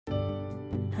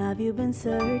Have you been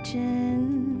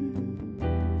searching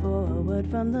for a word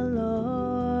from the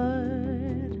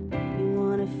Lord? You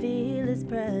want to feel His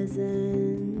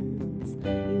presence.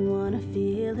 You want to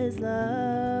feel His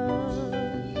love.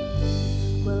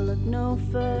 Well, look no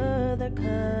further,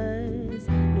 'cause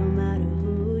no matter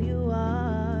who you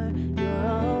are, you're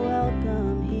all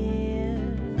welcome here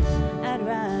at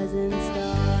Rising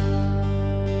Star.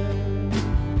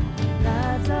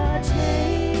 Lives are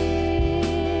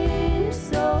changed,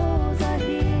 souls are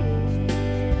healed.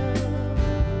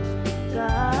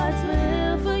 God's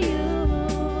will for you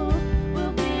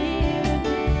will be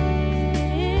revealed.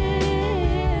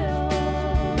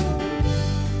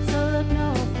 So look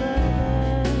no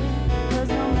further, 'cause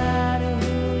no matter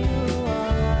who you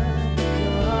are,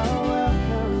 you're all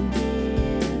welcome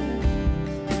here.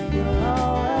 You're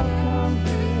all welcome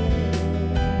here.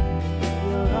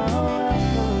 You're all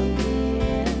welcome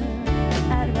here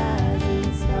at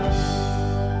Rising Star.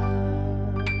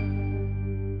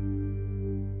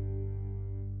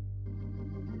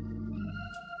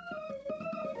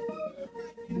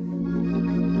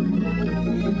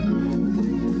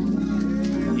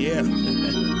 Yeah.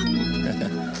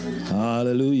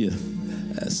 Hallelujah.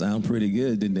 That sounds pretty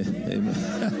good, didn't it? Amen.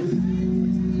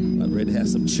 I'm ready to have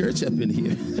some church up in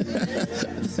here.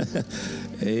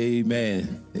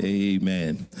 Amen.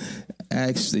 Amen.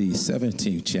 Acts the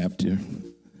 17th chapter.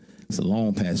 It's a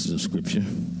long passage of scripture.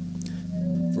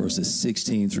 Verses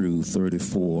 16 through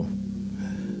 34. I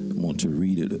want to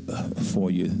read it for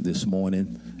you this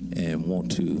morning and want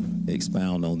to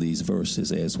expound on these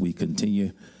verses as we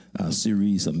continue our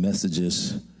series of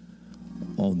messages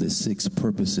on the 6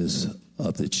 purposes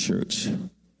of the church.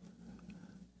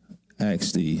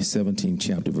 Acts the 17th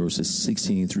chapter, verses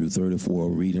 16 through 34,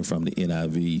 reading from the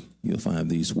NIV, you'll find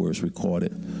these words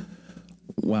recorded.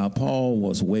 While Paul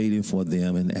was waiting for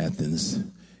them in Athens,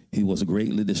 he was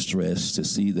greatly distressed to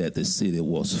see that the city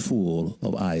was full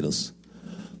of idols.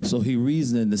 So he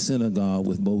reasoned in the synagogue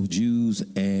with both Jews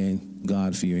and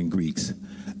God-fearing Greeks,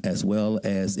 as well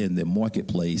as in the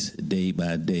marketplace day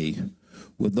by day,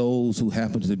 with those who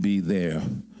happened to be there.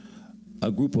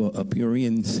 A group of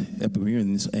Epicureans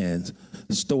and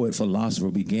Stoic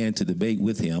philosophers began to debate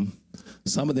with him.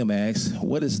 Some of them asked,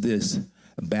 "What is this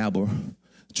babbler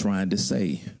trying to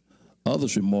say?"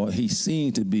 Others remarked, "He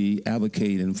seemed to be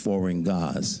advocating foreign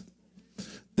gods."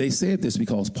 They said this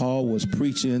because Paul was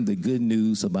preaching the good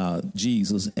news about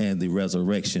Jesus and the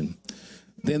resurrection.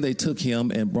 Then they took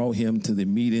him and brought him to the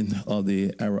meeting of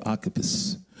the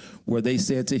Areopagus, where they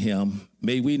said to him,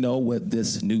 "May we know what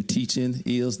this new teaching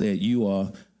is that you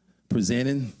are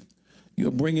presenting?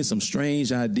 You're bringing some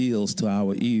strange ideals to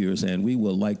our ears, and we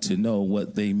would like to know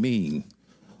what they mean."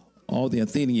 All the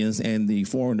Athenians and the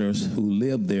foreigners who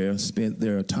lived there spent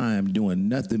their time doing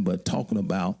nothing but talking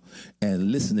about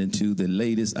and listening to the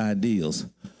latest ideals.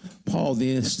 Paul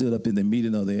then stood up in the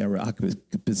meeting of the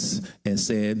Areopagus and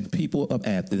said, "People of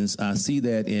Athens, I see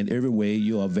that in every way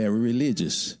you are very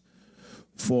religious.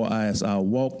 For as I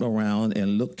walked around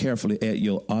and looked carefully at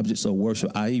your objects of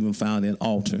worship, I even found an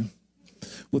altar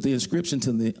with the inscription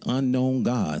to the unknown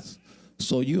God.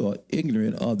 So you are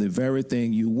ignorant of the very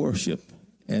thing you worship.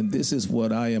 And this is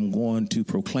what I am going to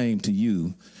proclaim to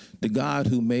you. The God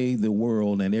who made the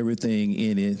world and everything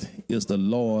in it is the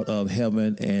Lord of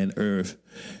heaven and earth,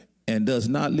 and does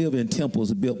not live in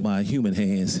temples built by human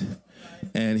hands.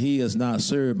 And he is not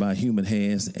served by human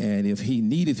hands. And if he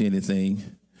needeth anything,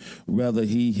 rather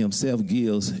he himself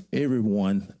gives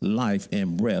everyone life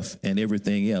and breath and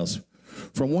everything else.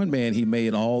 From one man he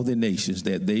made all the nations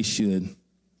that they should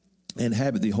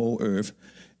inhabit the whole earth.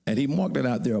 And he marked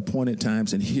out their appointed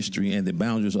times in history and the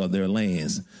boundaries of their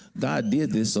lands. God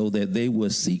did this so that they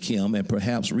would seek him and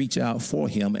perhaps reach out for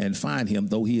him and find him,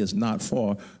 though he is not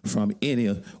far from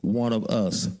any one of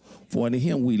us. For in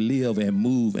him we live and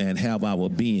move and have our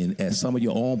being. As some of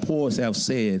your own poets have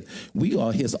said, we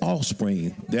are his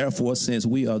offspring. Therefore, since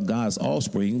we are God's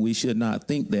offspring, we should not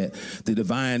think that the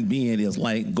divine being is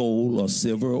like gold or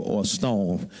silver or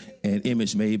stone, an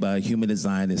image made by human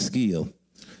design and skill.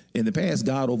 In the past,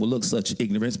 God overlooked such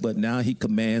ignorance, but now he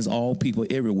commands all people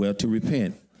everywhere to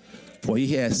repent. For he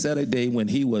has set a day when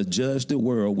he will judge the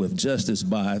world with justice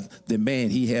by the man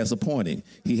he has appointed.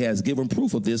 He has given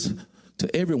proof of this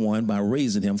to everyone by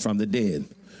raising him from the dead.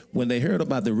 When they heard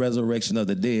about the resurrection of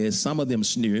the dead, some of them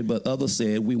sneered, but others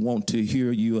said, "We want to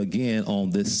hear you again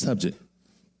on this subject."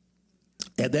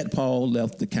 At that, Paul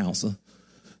left the council.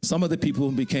 Some of the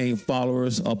people became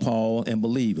followers of Paul and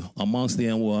believed. Amongst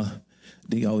them were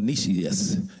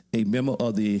Dionysius, a member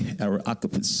of the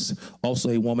Areopagus, also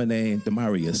a woman named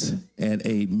Damaris, and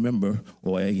a number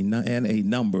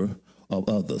of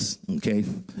others, okay,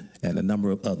 and a number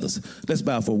of others. Let's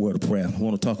bow for a word of prayer. I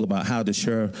want to talk about how to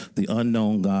share the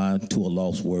unknown God to a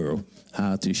lost world.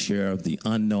 How to share the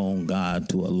unknown God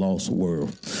to a lost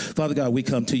world. Father God, we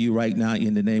come to you right now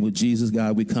in the name of Jesus.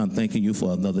 God, we come thanking you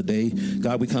for another day.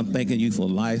 God, we come thanking you for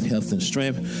life, health, and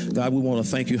strength. God, we want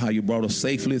to thank you how you brought us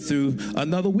safely through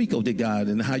another week, oh dear God,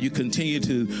 and how you continue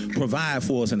to provide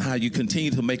for us and how you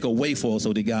continue to make a way for us,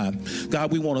 oh dear God.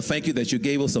 God, we want to thank you that you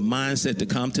gave us a mindset to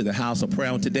come to the house of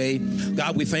prayer today.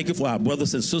 God, we thank you for our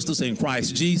brothers and sisters in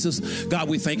Christ Jesus. God,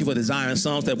 we thank you for the Zion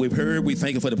songs that we've heard. We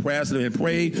thank you for the prayers that have been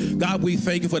prayed. God, we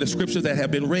thank you for the scriptures that have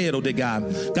been read, oh dear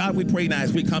God. God, we pray now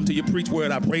as we come to your preach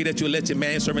word, I pray that you'll let your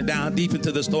manservant down deep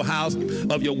into the storehouse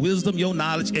of your wisdom, your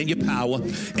knowledge, and your power.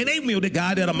 Enable me, oh dear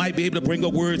God, that I might be able to bring a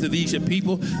word to these your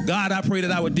people. God, I pray that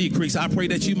I would decrease. I pray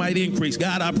that you might increase.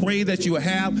 God, I pray that you will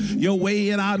have your way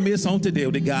in our midst on today,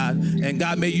 oh dear God. And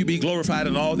God, may you be glorified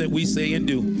in all that we say and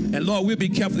do. And Lord, we'll be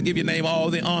careful to give your name all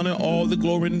the honor, all the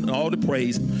glory, and all the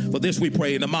praise. For this we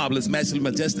pray in the marvelous, matchless,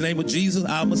 majestic name of Jesus,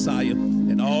 our Messiah.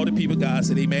 And all the people of God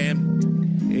said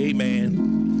amen,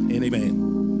 amen, and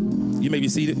amen. You may be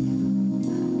seated.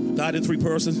 God in three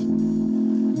persons.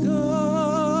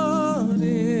 God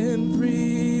in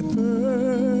three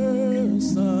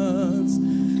persons,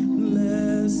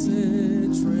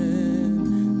 blessed Trinity.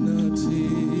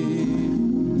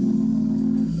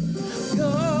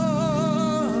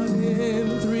 God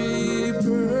in three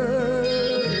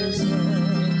persons,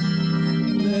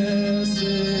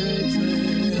 blessed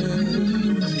Trinity.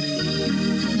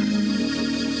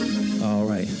 All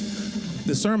right.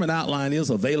 The sermon outline is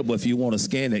available. If you want to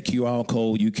scan that QR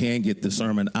code, you can get the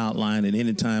sermon outline. And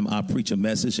anytime I preach a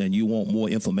message and you want more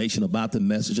information about the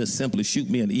message, just simply shoot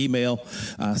me an email.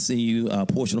 I'll send you a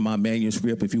portion of my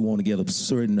manuscript if you want to get a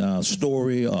certain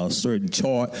story or a certain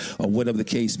chart or whatever the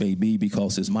case may be,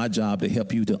 because it's my job to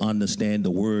help you to understand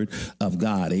the word of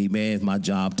God. Amen. It's my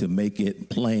job to make it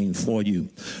plain for you.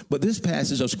 But this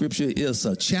passage of scripture is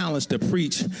a challenge to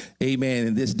preach, amen,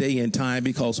 in this day and time,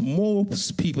 because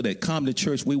most people that come to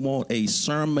church, we want a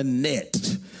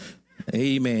sermonette.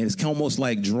 Amen. It's almost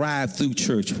like drive-through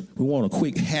church. We want a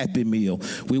quick happy meal.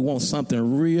 We want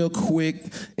something real quick,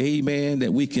 amen,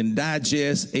 that we can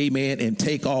digest, amen, and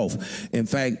take off. In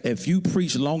fact, if you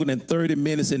preach longer than 30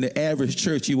 minutes in the average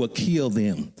church, you will kill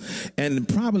them. And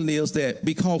the problem is that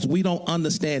because we don't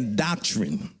understand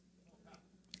doctrine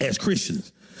as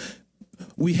Christians,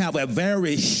 we have a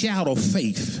very shallow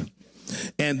faith.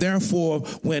 And therefore,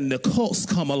 when the cults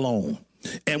come along,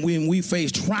 and when we face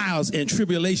trials and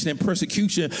tribulation and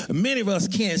persecution, many of us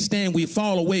can't stand. We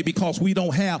fall away because we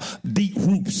don't have deep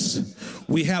roots.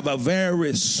 We have a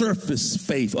very surface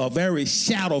faith, a very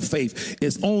shallow faith.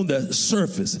 It's on the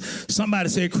surface. Somebody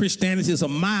said Christianity is a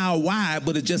mile wide,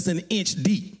 but it's just an inch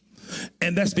deep.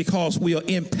 And that's because we are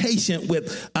impatient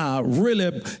with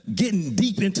really getting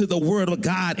deep into the word of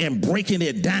God and breaking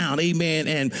it down. Amen.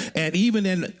 And even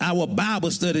in our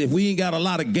Bible study, if we ain't got a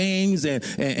lot of games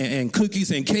and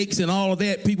cookies and cakes and all of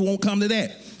that, people won't come to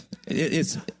that.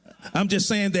 I'm just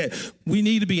saying that we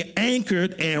need to be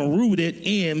anchored and rooted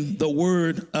in the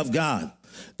word of God.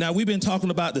 Now, we've been talking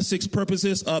about the 6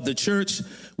 purposes of the church.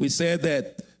 We said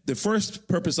that the first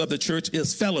purpose of the church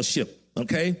is fellowship.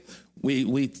 Okay.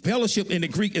 We fellowship in the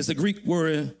Greek is the Greek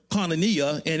word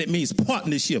koinonia, and it means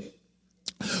partnership.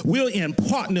 We're in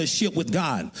partnership with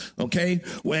God, okay?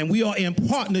 And we are in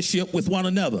partnership with one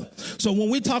another. So when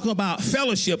we talk about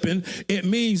fellowshipping, it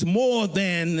means more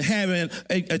than having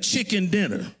a chicken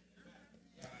dinner.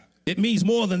 It means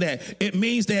more than that. It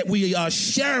means that we are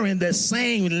sharing the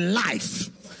same life.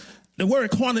 The word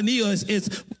koinonia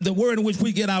is the word in which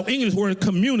we get our English word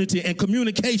community and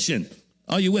communication.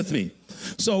 Are you with me?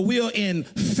 So we are in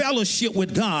fellowship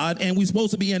with God, and we're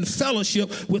supposed to be in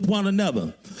fellowship with one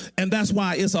another. And that's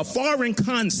why it's a foreign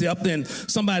concept. And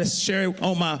somebody shared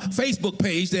on my Facebook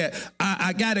page that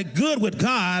I got it good with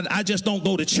God, I just don't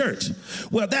go to church.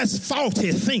 Well, that's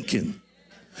faulty thinking,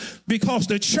 because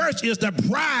the church is the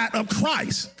bride of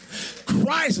Christ.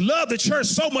 Christ loved the church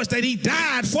so much that he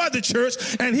died for the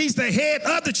church, and he's the head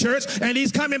of the church, and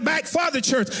he's coming back for the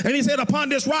church. And he said, upon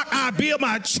this rock I build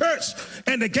my church,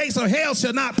 and the gates of hell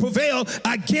shall not prevail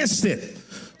against it.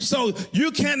 So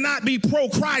you cannot be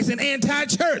pro-Christ and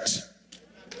anti-church.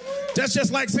 That's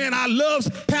just like saying I love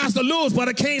Pastor Lewis, but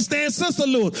I can't stand Sister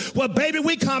Lewis. Well, baby,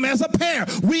 we come as a pair.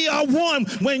 We are one.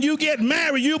 When you get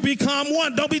married, you become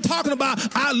one. Don't be talking about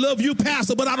I love you,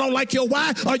 Pastor, but I don't like your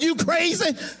wife. Are you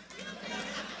crazy?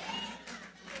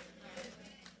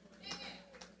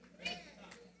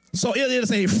 So it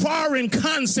is a foreign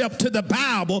concept to the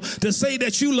Bible to say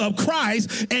that you love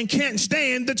Christ and can't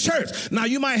stand the church. Now,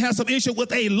 you might have some issue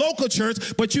with a local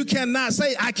church, but you cannot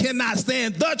say, I cannot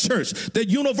stand the church, the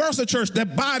universal church, the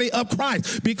body of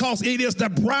Christ, because it is the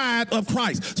bride of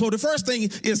Christ. So the first thing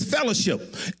is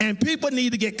fellowship. And people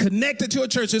need to get connected to a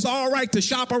church. It's all right to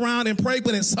shop around and pray,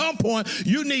 but at some point,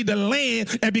 you need to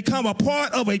land and become a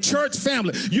part of a church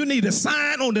family. You need to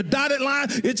sign on the dotted line.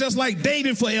 It's just like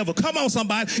dating forever. Come on,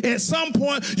 somebody. At some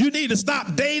point, you need to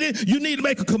stop dating. You need to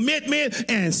make a commitment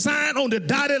and sign on the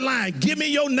dotted line. Give me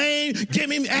your name. Give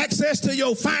me access to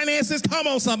your finances. Come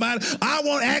on, somebody. I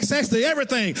want access to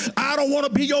everything. I don't want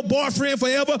to be your boyfriend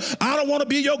forever. I don't want to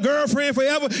be your girlfriend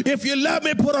forever. If you love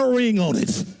me, put a ring on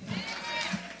it.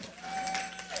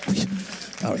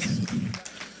 All right.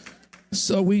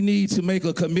 So we need to make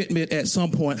a commitment at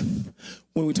some point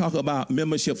when we talk about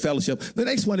membership, fellowship. The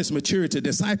next one is maturity,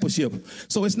 discipleship.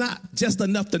 So it's not just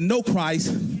enough to know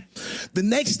Christ. The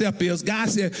next step is God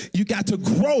said you got to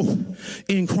grow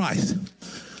in Christ.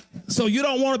 So you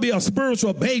don't want to be a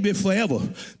spiritual baby forever.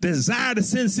 Desire the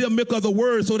sincere milk of the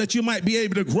word so that you might be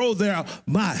able to grow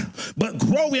thereby. But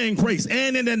grow in grace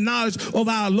and in the knowledge of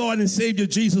our Lord and Savior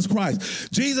Jesus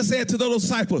Christ. Jesus said to those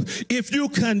disciples, if you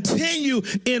continue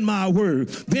in my word,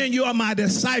 then you are my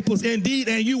disciples indeed,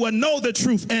 and you will know the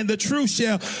truth, and the truth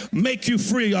shall make you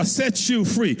free or set you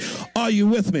free. Are you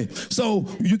with me? So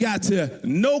you got to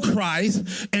know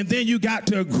Christ, and then you got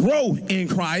to grow in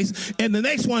Christ. And the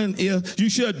next one is you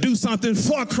should do something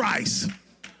for Christ.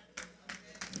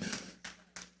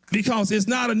 Because it's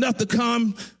not enough to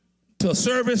come to a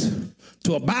service,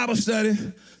 to a Bible study,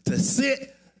 to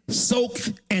sit, soak,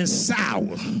 and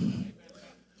sour.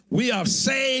 We are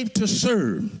saved to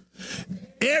serve.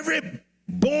 Every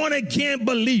born-again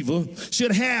believer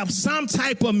should have some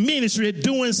type of ministry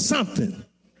doing something.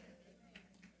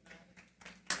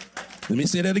 Let me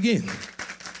say that again.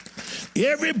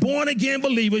 Every born-again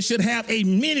believer should have a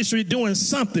ministry doing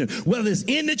something, whether it's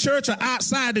in the church or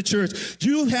outside the church.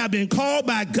 You have been called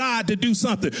by God to do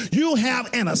something. You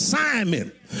have an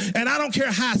assignment. And I don't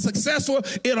care how successful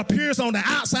it appears on the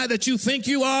outside that you think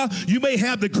you are. You may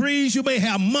have degrees, you may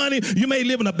have money, you may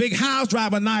live in a big house,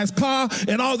 drive a nice car,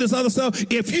 and all this other stuff.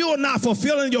 If you are not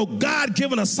fulfilling your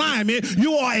God-given assignment,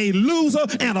 you are a loser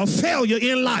and a failure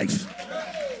in life.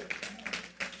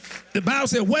 The Bible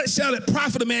said, what shall it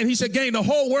profit a man? He should gain the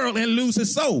whole world and lose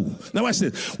his soul. Now watch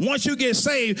this. Once you get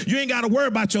saved, you ain't got to worry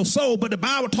about your soul, but the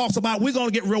Bible talks about we're going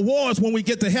to get rewards when we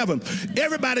get to heaven.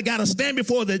 Everybody got to stand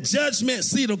before the judgment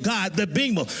seat of God, the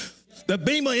bema. The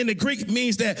bema in the Greek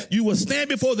means that you will stand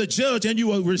before the judge and you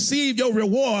will receive your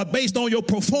reward based on your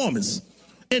performance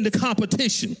in the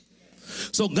competition.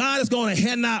 So God is going to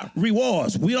hand out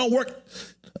rewards. We don't work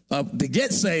to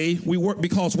get saved. We work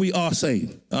because we are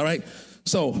saved. All right.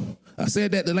 So I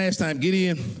said that the last time, get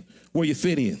in where you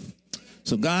fit in.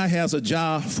 So God has a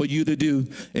job for you to do,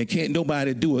 and can't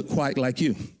nobody do it quite like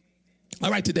you.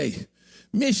 All right, today,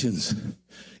 missions,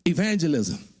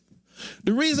 evangelism.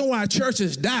 The reason why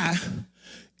churches die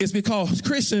is because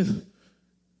Christians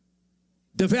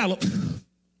develop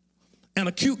an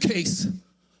acute case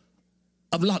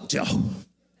of lockjaw,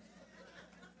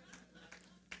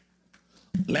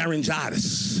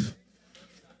 laryngitis.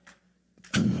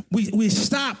 We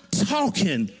stop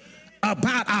talking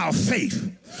about our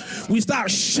faith. We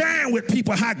start sharing with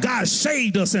people how God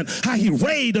saved us and how he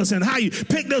raised us and how he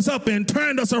picked us up and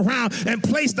turned us around and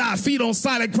placed our feet on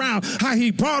solid ground, how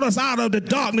he brought us out of the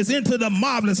darkness into the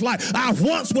marvelous light. I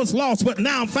once was lost, but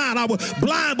now I'm found. I was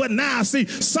blind, but now I see.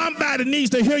 Somebody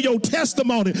needs to hear your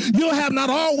testimony. You have not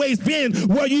always been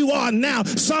where you are now.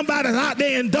 Somebody's out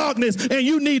there in darkness, and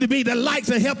you need to be the light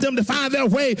to help them to find their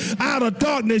way out of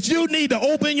darkness. You need to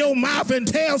open your mouth and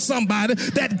tell somebody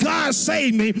that God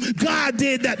saved me. God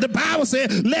did that. The Bible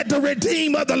said, let the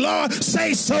redeemed of the Lord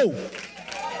say so.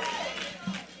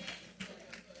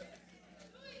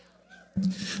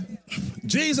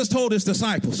 Jesus told his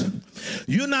disciples,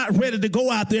 you're not ready to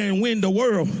go out there and win the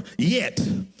world yet.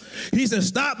 He said,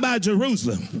 stop by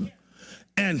Jerusalem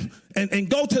and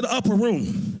go to the upper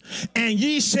room, and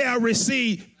ye shall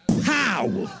receive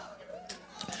power.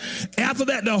 After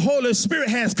that, the Holy Spirit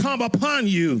has come upon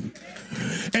you.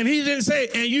 And he didn't say,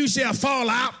 and you shall fall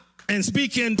out and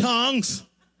speak in tongues.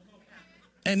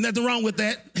 And nothing wrong with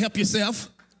that. Help yourself.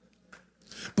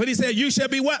 But he said, you shall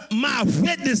be what? My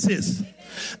witnesses.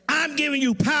 I'm giving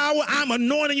you power. I'm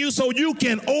anointing you so you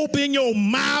can open your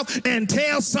mouth and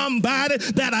tell somebody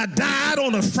that I died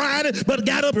on a Friday, but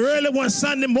got up early one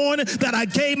Sunday morning, that I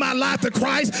gave my life to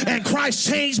Christ, and Christ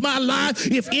changed my life.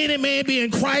 If any man be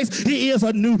in Christ, he is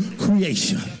a new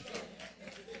creation.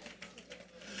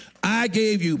 I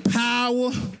gave you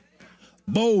power,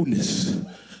 boldness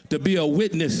to be a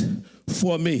witness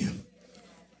for me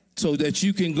so that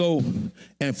you can go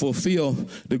and fulfill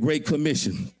the Great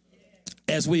Commission.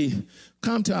 As we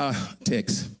come to our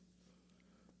text,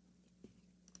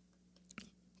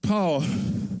 Paul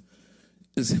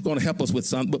is going to help us with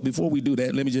something. But before we do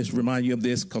that, let me just remind you of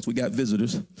this because we got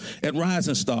visitors. At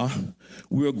Rising Star,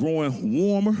 we're growing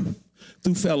warmer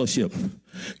through fellowship.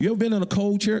 You ever been in a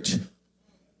cold church?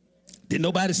 Did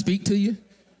nobody speak to you?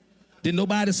 Did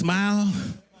nobody smile?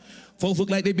 Folks look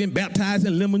like they've been baptized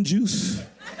in lemon juice.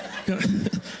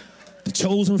 The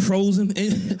chosen, frozen.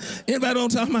 Anybody know what I'm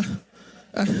talking about?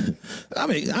 I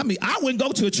mean, I wouldn't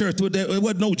go to a church where there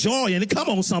wasn't no joy in it. Come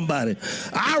on, somebody.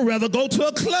 I'd rather go to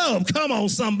a club. Come on,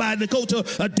 somebody, than go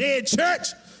to a dead church.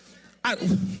 I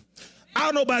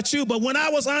don't know about you, but when I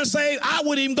was unsaved, I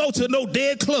wouldn't even go to no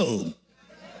dead club.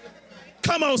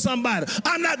 Come on, somebody.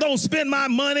 I'm not going to spend my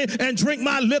money and drink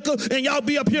my liquor and y'all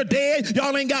be up here dead.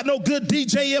 Y'all ain't got no good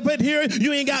DJ up in here.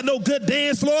 You ain't got no good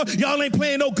dance floor. Y'all ain't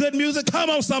playing no good music. Come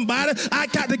on, somebody. I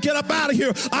got to get up out of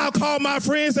here. I'll call my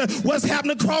friends and what's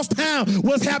happening across town?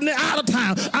 What's happening out of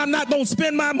town? I'm not going to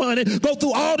spend my money, go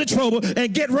through all the trouble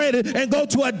and get ready and go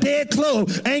to a dead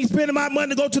club. I ain't spending my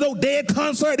money to go to no dead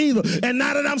concert either. And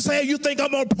now that I'm saying you think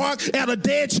I'm going to park at a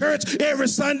dead church every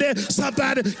Sunday,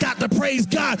 somebody got to praise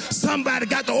God. Somebody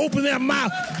got to open their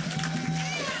mouth.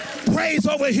 Praise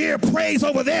over here, praise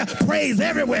over there, praise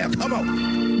everywhere. Come on.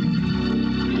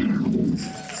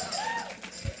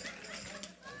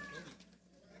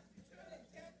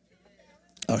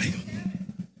 All right.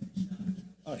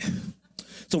 All right.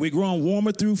 So we're growing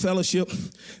warmer through fellowship,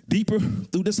 deeper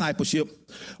through discipleship,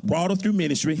 broader through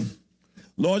ministry,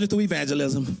 larger through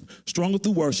evangelism, stronger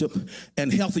through worship,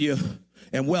 and healthier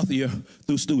and wealthier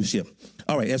through stewardship.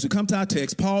 All right, as we come to our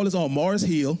text, Paul is on Mars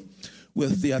Hill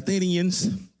with the Athenians,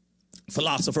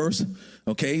 philosophers.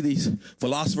 Okay, these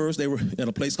philosophers, they were in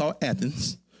a place called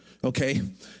Athens. Okay,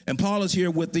 and Paul is here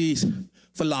with these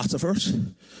philosophers.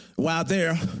 While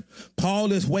there,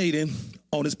 Paul is waiting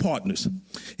on his partners.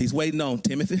 He's waiting on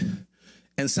Timothy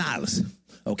and Silas.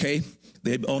 Okay,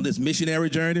 they're on this missionary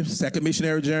journey, second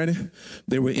missionary journey.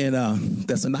 They were in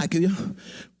Thessalonica,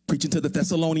 preaching to the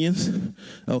Thessalonians,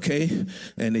 okay?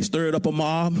 And they stirred up a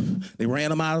mob. They ran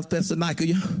them out of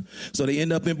Thessalonica. So they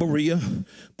end up in Berea.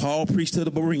 Paul preached to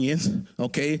the Bereans,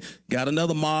 okay? Got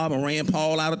another mob and ran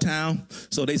Paul out of town.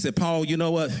 So they said, Paul, you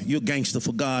know what? You're a gangster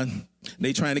for God.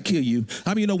 They trying to kill you.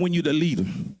 How many know when you're the leader?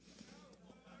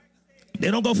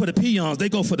 They don't go for the peons. They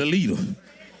go for the leader.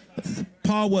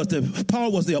 Paul was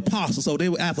the apostle, so they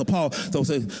were after Paul.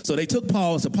 So they took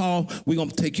Paul and said, Paul, we're going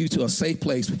to take you to a safe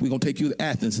place. We're going to take you to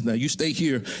Athens. Now, you stay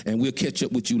here, and we'll catch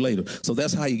up with you later. So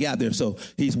that's how he got there. So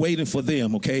he's waiting for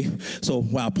them, okay? So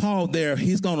while Paul there,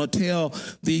 he's going to tell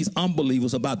these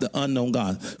unbelievers about the unknown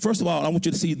God. First of all, I want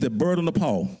you to see the burden of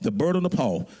Paul. The burden of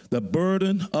Paul. The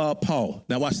burden of Paul.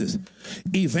 Now, watch this.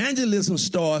 Evangelism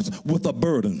starts with a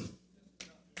burden.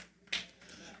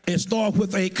 It starts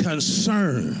with a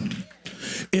concern.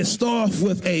 It starts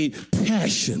with a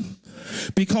passion.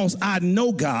 Because I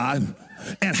know God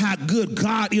and how good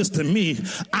God is to me,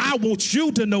 I want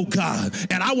you to know God,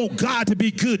 and I want God to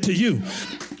be good to you.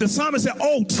 The psalmist said,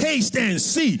 oh, taste and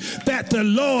see that the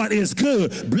Lord is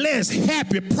good. Blessed,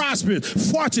 happy,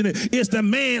 prosperous, fortunate is the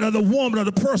man or the woman or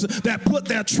the person that put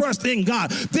their trust in God.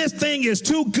 This thing is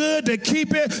too good to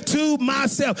keep it to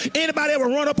myself. Anybody ever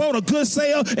run up on a good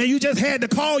sale and you just had to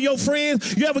call your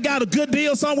friends? You ever got a good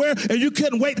deal somewhere and you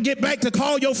couldn't wait to get back to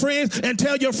call your friends and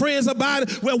tell your friends about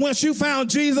it? Well, once you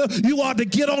found Jesus, you ought to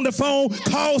get on the phone,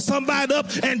 call somebody up,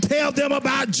 and tell them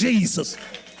about Jesus.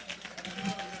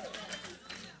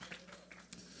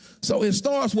 So it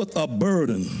starts with a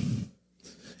burden.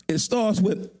 It starts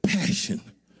with passion.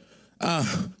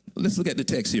 Let's look at the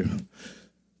text here.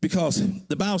 Because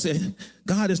the Bible said,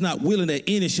 God is not willing that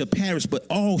any should perish, but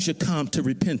all should come to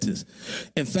repentance.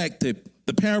 In fact, the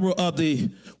parable of the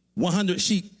 100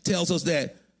 sheep tells us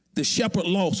that the shepherd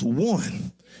lost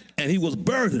one, and he was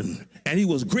burdened, and he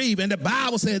was grieved. And the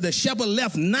Bible said the shepherd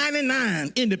left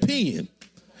 99 in the pen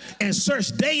and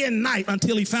searched day and night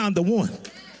until he found the one.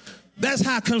 That's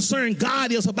how concerned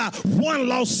God is about one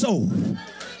lost soul,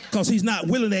 because he's not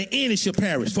willing that any should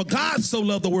perish. For God so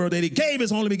loved the world that he gave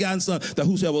his only begotten son, that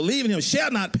whosoever believe in him shall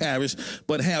not perish,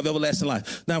 but have everlasting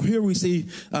life. Now here we see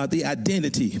their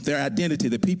identity,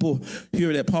 the people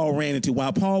here that Paul ran into.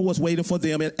 While Paul was waiting for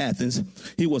them at Athens,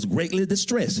 he was greatly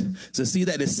distressed to see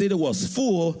that the city was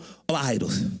full of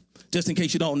idols. Just in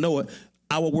case you don't know it,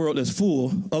 our world is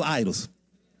full of idols.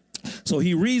 So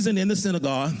he reasoned in the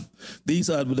synagogue, these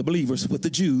are the believers with the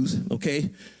Jews,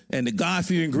 okay, and the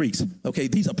God-fearing Greeks, okay,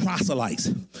 these are proselytes.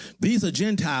 These are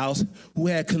Gentiles who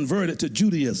had converted to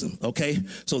Judaism, okay,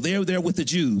 so they're there with the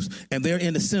Jews, and they're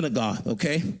in the synagogue,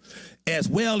 okay, as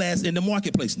well as in the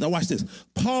marketplace. Now watch this.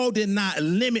 Paul did not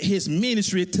limit his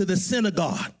ministry to the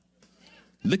synagogue.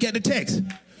 Look at the text.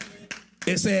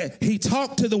 It said he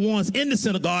talked to the ones in the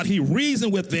synagogue. He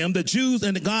reasoned with them, the Jews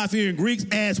and the God-fearing Greeks,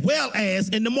 as well as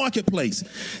in the marketplace,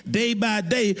 day by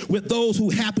day with those who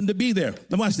happened to be there.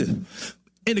 Now watch this.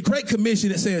 In the Great Commission,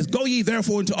 it says, go ye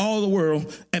therefore into all the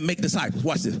world and make disciples.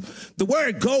 Watch this. The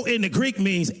word go in the Greek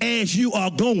means as you are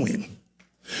going,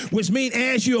 which means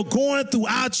as you're going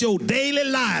throughout your daily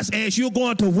lives, as you're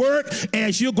going to work,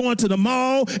 as you're going to the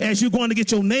mall, as you're going to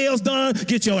get your nails done,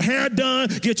 get your hair done,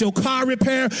 get your car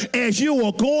repaired, as you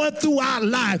are going throughout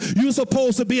life, you're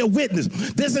supposed to be a witness.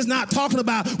 This is not talking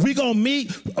about we're going to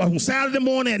meet on Saturday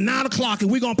morning at 9 o'clock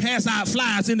and we're going to pass out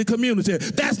flyers in the community.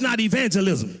 That's not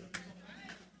evangelism.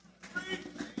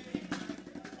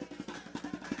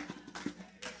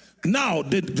 No,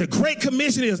 the Great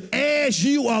Commission is as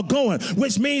you are going,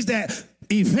 which means that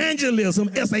evangelism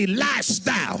is a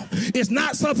lifestyle. It's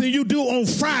not something you do on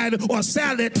Friday or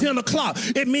Saturday at 10 o'clock.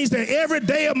 It means that every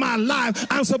day of my life,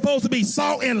 I'm supposed to be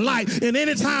salt and light. And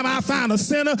anytime I find a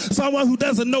sinner, someone who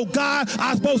doesn't know God,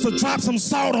 I'm supposed to drop some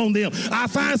salt on them. I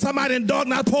find somebody in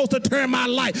darkness, I'm supposed to turn my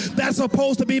light. That's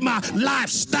supposed to be my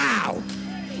lifestyle.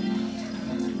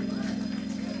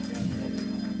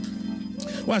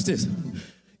 Watch this.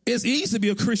 It's easy to be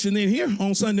a Christian in here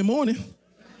on Sunday morning.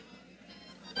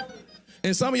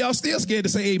 And some of y'all still scared to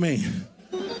say amen.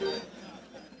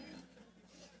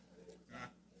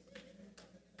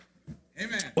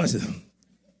 Amen. Watch this.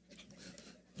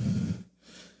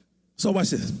 So watch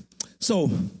this.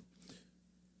 So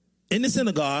in the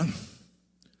synagogue,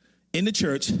 in the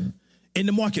church, in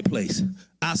the marketplace,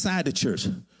 outside the church,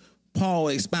 Paul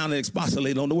expounded and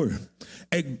expostulated on the word.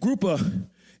 A group of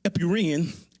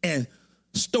Epicurean and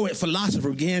Stoic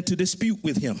philosophers began to dispute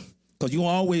with him, because you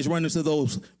always run into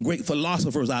those great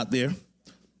philosophers out there.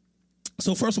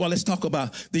 So first of all, let's talk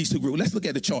about these two groups. Let's look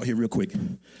at the chart here real quick.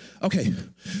 Okay,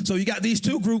 so you got these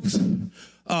two groups,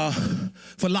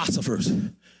 philosophers,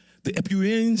 the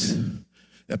Epicureans,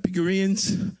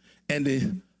 and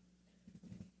the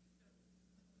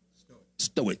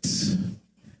Stoics.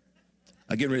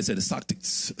 I get ready to say the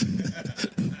Soctics.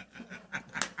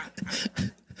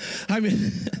 I mean,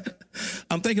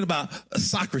 I'm thinking about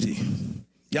Socrates.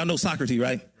 Y'all know Socrates,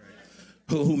 right?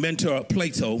 Who mentored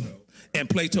Plato, and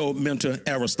Plato mentored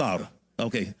Aristotle.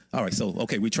 Okay, all right, so,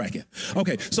 okay, we're tracking.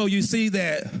 Okay, so you see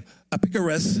that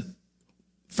Epicurus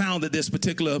founded this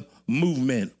particular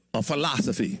movement of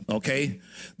philosophy, okay?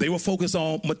 They were focused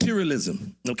on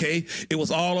materialism, okay? It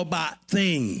was all about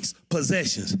things,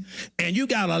 possessions. And you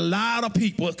got a lot of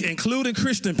people, including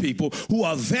Christian people, who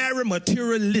are very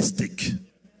materialistic.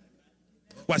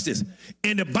 Watch this.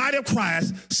 In the body of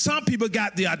Christ, some people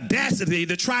got the audacity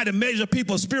to try to measure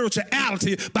people's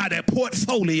spirituality by their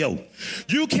portfolio.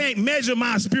 You can't measure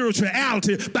my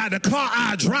spirituality by the car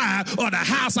I drive or the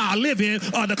house I live in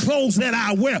or the clothes that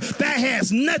I wear. That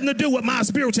has nothing to do with my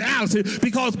spirituality,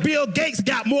 because Bill Gates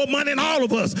got more money than all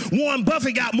of us. Warren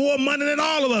Buffett got more money than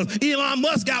all of us. Elon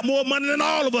Musk got more money than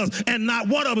all of us. And not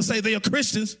one of them say they are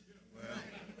Christians.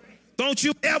 Don't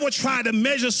you ever try to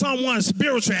measure someone's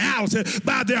spirituality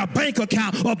by their bank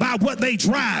account or by what they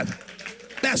drive.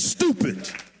 That's stupid.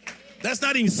 That's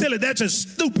not even silly. That's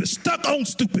just stupid. Stuck on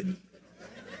stupid.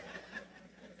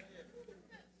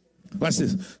 Watch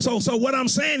this. So what I'm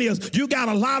saying is, you got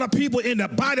a lot of people in the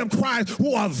body of Christ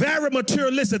who are very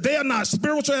materialistic. They are not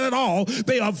spiritual at all.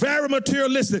 They are very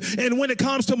materialistic. And when it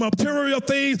comes to material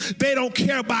things, they don't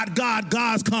care about God.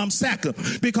 God's come second.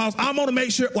 Because I'm going to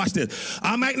make sure, watch this,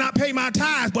 I might not pay my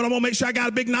tithes, but I'm going to make sure I got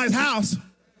a big, nice house.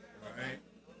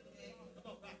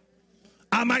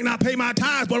 I might not pay my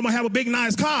tithes, but I'm going to have a big,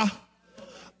 nice car.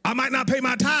 I might not pay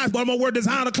my tithes, but I'm going to wear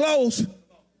designer clothes.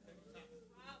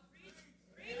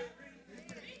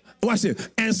 Watch this.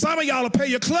 And some of y'all will pay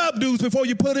your club dues before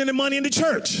you put any money in the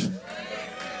church.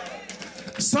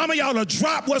 Some of y'all will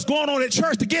drop what's going on at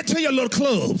church to get to your little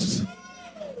clubs.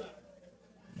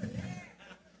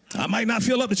 I might not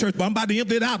fill up the church, but I'm about to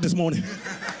empty it out this morning.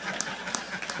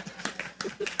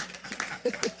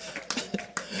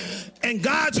 And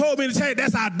God told me to tell you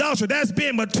that's idolatry. That's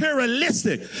being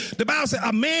materialistic. The Bible said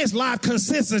a man's life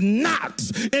consists not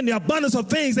in the abundance of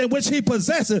things in which he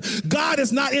possesses. God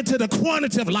is not into the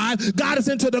quantity of life. God is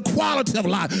into the quality of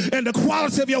life. And the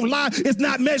quality of your life is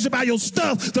not measured by your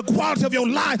stuff. The quality of your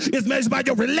life is measured by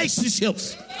your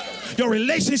relationships. your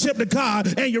relationship to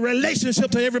God and your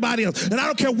relationship to everybody else. And I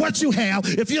don't care what you have.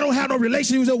 If you don't have no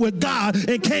relationship with God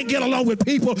and can't get along with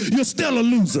people, you're still a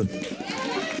loser.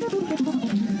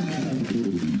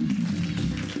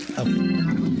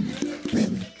 Okay.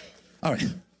 All right.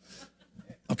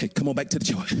 Okay, come on back to the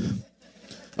chart.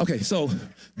 Okay, so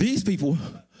these people,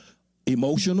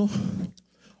 emotional,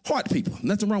 heart people,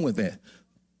 nothing wrong with that.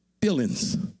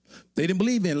 Feelings. They didn't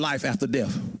believe in life after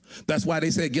death. That's why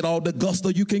they said, get all the gusto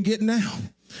you can get now.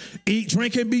 Eat,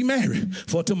 drink, and be merry,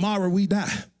 for tomorrow we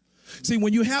die. See,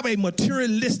 when you have a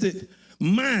materialistic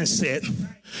mindset,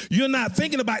 you're not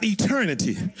thinking about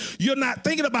eternity. You're not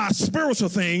thinking about spiritual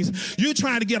things. You're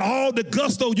trying to get all the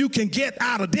gusto you can get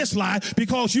out of this life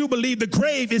because you believe the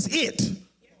grave is it.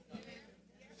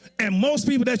 And most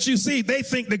people that you see, they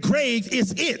think the grave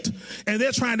is it, and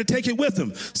they're trying to take it with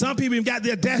them. Some people have got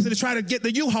the audacity to try to get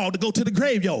the U-Haul to go to the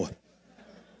graveyard.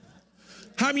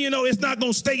 How many of you know it's not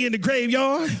going to stay in the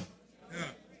graveyard?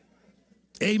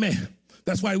 Yeah. Amen.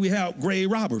 That's why we have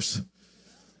grave robbers.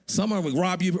 Some of them will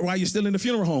rob you while you're still in the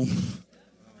funeral home.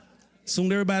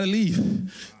 Soon everybody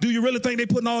leave. Do you really think they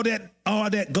putting all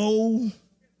that gold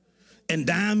and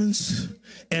diamonds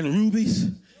and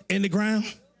rubies in the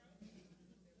ground?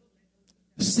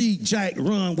 See Jack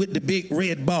run with the big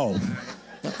red ball.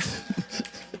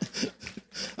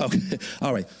 Okay,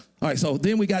 all right. So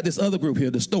then we got this other group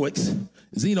here, the Stoics.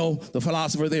 Zeno, the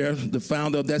philosopher there, the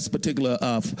founder of that particular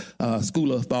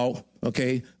school of thought,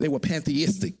 okay? They were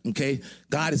pantheistic, okay?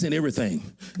 God is in everything.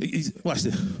 Watch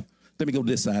this. Let me go to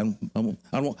this side. I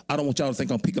don't want y'all to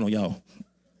think I'm picking on y'all.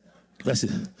 Watch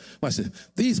it. Watch it.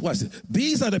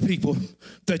 These are the people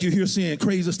that you hear saying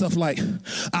crazy stuff like,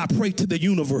 I pray to the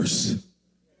universe.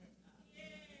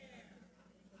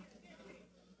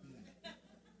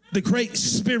 The great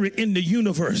spirit in the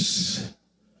universe.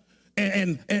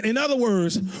 And in other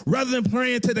words, rather than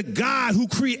praying to the God who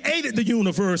created the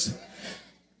universe,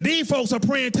 these folks are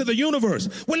praying to the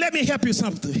universe. Well, let me help you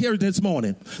something here this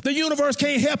morning. The universe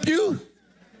can't help you.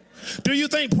 Do you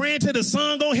think praying to the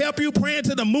sun gonna help you? Praying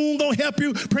to the moon gonna help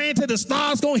you? Praying to the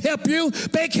stars gonna help you?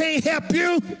 They can't help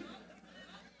you.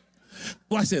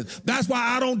 Watch this. That's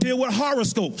why I don't deal with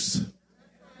horoscopes.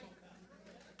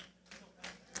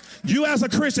 You as a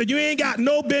Christian, you ain't got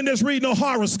no business reading no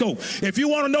horoscope. If you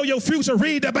want to know your future,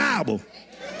 read the Bible.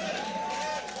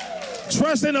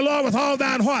 Trust in the Lord with all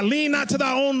thine heart. Lean not to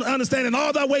thy own understanding.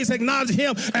 All thy ways acknowledge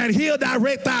him, and he'll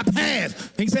direct thy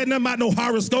path. He said nothing about no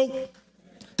horoscope.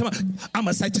 Come on, I'm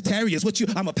a Sagittarius. What you?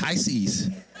 I'm a Pisces.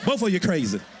 Both of you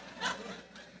crazy.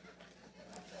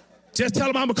 Just tell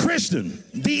them I'm a Christian.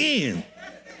 The end.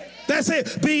 That's it.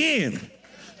 The end.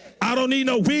 I don't need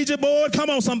no Ouija board.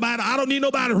 Come on, somebody. I don't need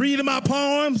nobody reading my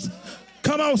poems.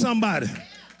 Come on, somebody.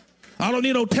 I don't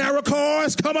need no tarot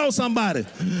cards. Come on, somebody.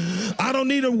 I don't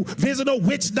need to visit no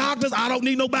witch doctors. I don't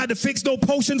need nobody to fix no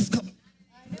potions.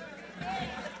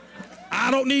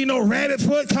 I don't need no rabbit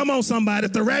foot. Come on, somebody.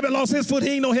 If the rabbit lost his foot,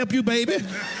 he ain't no help you, baby.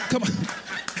 Come on.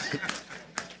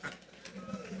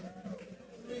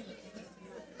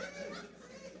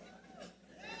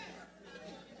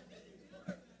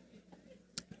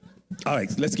 All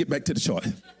right, let's get back to the chart.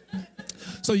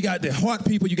 So you got the heart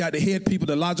people, you got the head people,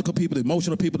 the logical people, the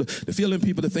emotional people, the feeling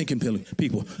people, the thinking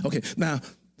people. Okay, now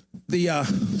the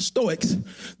Stoics,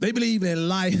 they believe in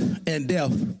life and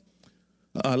death,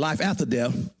 life after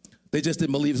death. They just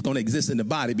didn't believe it's going to exist in the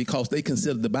body because they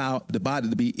considered the body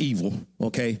to be evil,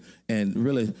 okay, and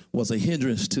really was a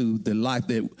hindrance to the life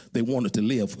that they wanted to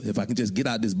live. If I can just get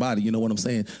out this body, you know what I'm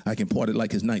saying? I can party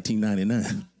like it's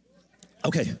 1999.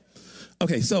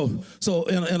 Okay, so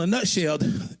in a nutshell,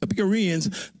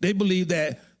 Epicureans, they believe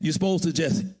that you're supposed to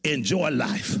just enjoy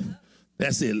life.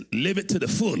 That's it. Live it to the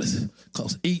fullest.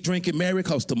 Because eat, drink, and marry,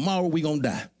 because tomorrow we're going to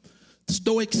die. The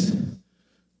Stoics,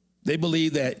 they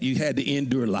believe that you had to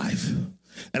endure life.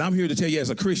 And I'm here to tell you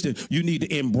as a Christian, you need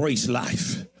to embrace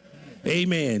life.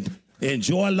 Amen.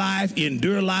 Enjoy life,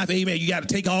 endure life. Amen. You got to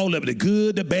take all of it, the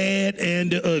good, the bad,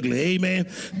 and the ugly. Amen.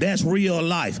 That's real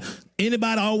life.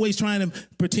 Anybody always trying to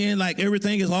pretend like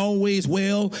everything is always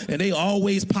well and they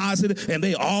always positive and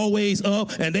they always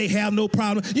up and they have no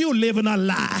problem, you living a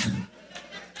lie.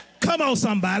 Come on,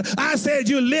 somebody. I said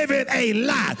you living a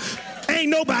lie. Ain't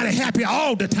nobody happy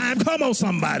all the time. Come on,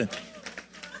 somebody.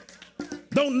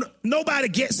 Nobody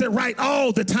gets it right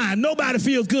all the time. Nobody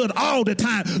feels good all the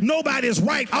time. Nobody is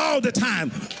right all the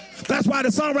time. That's why the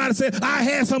songwriter said, I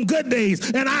had some good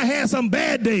days and I had some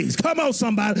bad days. Come on,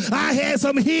 somebody. I had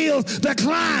some hills to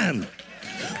climb.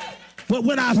 But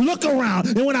when I look around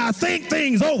and when I think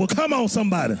things over, come on,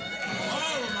 somebody.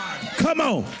 Come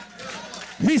on.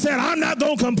 He said, I'm not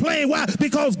going to complain. Why?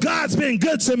 Because God's been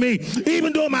good to me.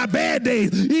 Even during my bad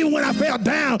days, even when I fell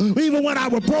down, even when I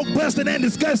was broke, busted, and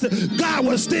disgusted, God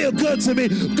was still good to me.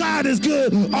 God is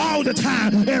good all the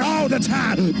time, and all the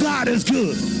time, God is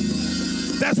good.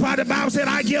 That's why the Bible said,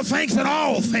 I give thanks in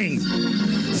all things.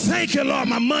 Thank you, Lord.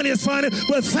 My money is funny,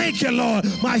 but thank you, Lord.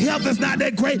 My health is not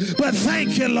that great, but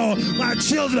thank you, Lord. My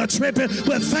children are tripping,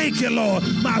 but thank you, Lord.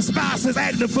 My spouse is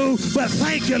acting a fool, but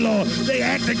thank you, Lord. They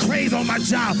acting crazy on my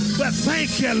job, but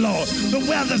thank you, Lord. The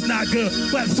weather's not good,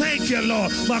 but thank you,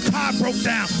 Lord. My car broke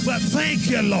down, but thank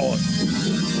you, Lord.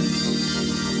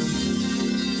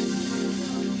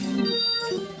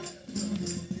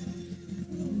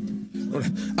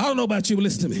 I don't know about you, but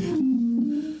listen to me.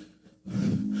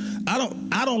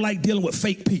 I don't like dealing with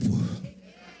fake people.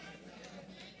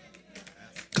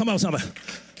 Come on, somebody.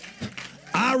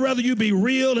 I'd rather you be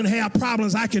real and have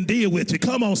problems I can deal with you.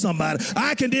 Come on, somebody.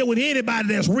 I can deal with anybody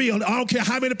that's real. I don't care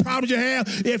how many problems you have.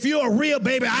 If you're a real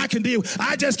baby, I can deal.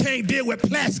 I just can't deal with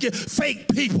plastic, fake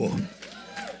people.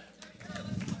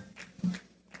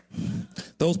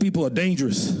 Those people are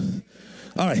dangerous.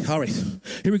 All right.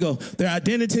 Here we go. Their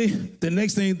identity, the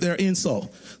next thing, their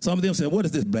insult. Some of them say, what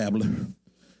is this babbler?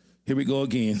 Here we go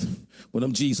again with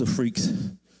them Jesus freaks.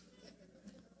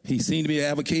 He seemed to be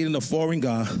advocating the foreign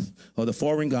God or the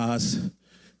foreign gods.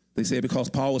 They said because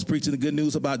Paul was preaching the good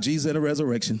news about Jesus and the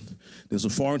resurrection, this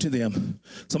was foreign to them.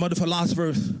 Some of the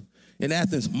philosophers in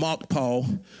Athens mocked Paul,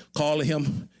 calling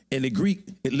him, in the Greek,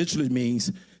 it literally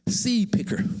means seed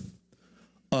picker,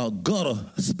 a gutter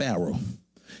sparrow,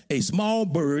 a small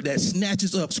bird that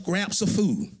snatches up scraps of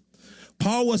food.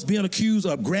 Paul was being accused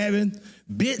of grabbing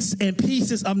bits and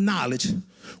pieces of knowledge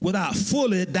without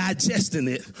fully digesting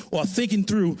it or thinking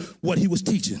through what he was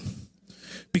teaching.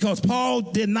 Because Paul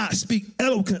did not speak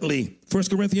eloquently, 1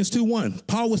 Corinthians 2:1.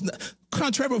 Paul was not,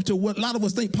 contrary to what a lot of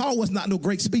us think, Paul was not no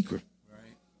great speaker.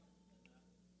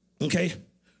 Right. Okay?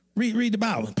 Read the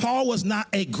Bible. Paul was not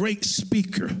a great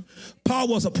speaker. Paul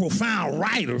was a profound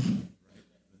writer,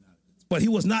 but he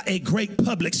was not a great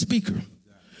public speaker.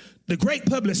 The great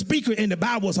public speaker in the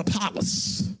Bible was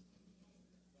Apollos.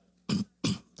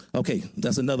 Okay,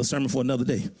 that's another sermon for another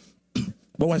day.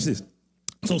 But watch this.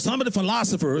 So some of the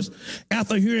philosophers,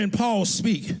 after hearing Paul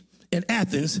speak in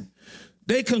Athens,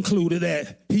 they concluded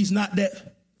that he's not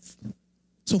that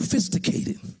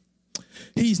sophisticated.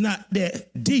 He's not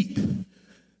that deep.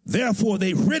 Therefore,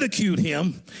 they ridiculed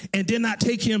him and did not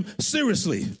take him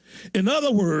seriously. In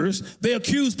other words, they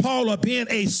accused Paul of being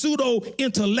a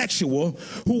pseudo-intellectual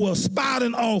who was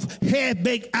spouting off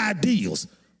half-baked ideals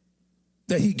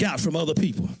that he got from other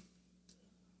people.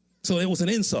 So it was an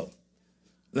insult.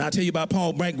 And I'll tell you about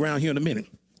Paul's background here in a minute.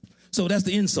 So that's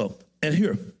the insult. And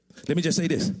here, let me just say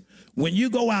this. When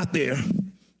you go out there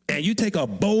and you take a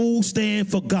bold stand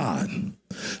for God,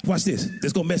 watch this. This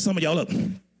is going to mess some of y'all up.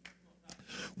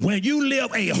 When you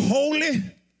live a holy,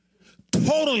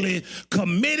 totally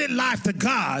committed life to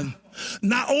God,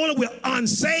 not only will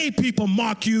unsaved people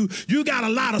mock you, you got a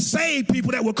lot of saved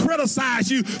people that will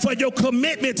criticize you for your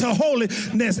commitment to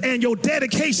holiness and your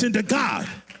dedication to God.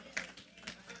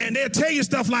 And they'll tell you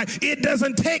stuff like, it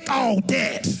doesn't take all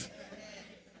that.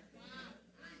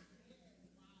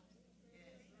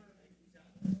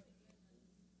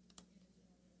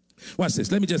 Watch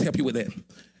this. Let me just help you with that.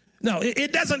 No,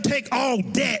 it doesn't take all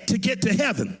that to get to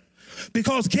heaven,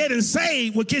 because getting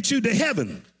saved will get you to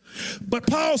heaven. But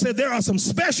Paul said there are some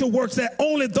special works that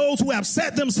only those who have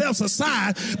set themselves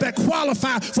aside that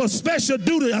qualify for special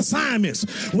duty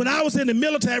assignments. When I was in the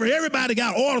military, everybody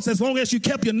got orders as long as you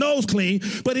kept your nose clean.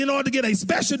 But in order to get a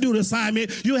special duty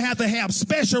assignment, you have to have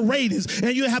special ratings,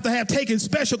 and you have to have taken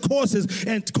special courses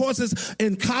and courses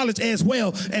in college as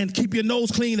well, and keep your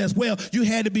nose clean as well. You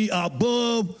had to be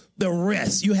above the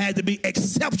rest. You had to be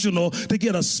exceptional to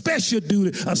get a special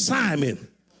duty assignment.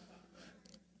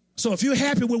 So if you're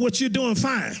happy with what you're doing,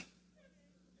 fine.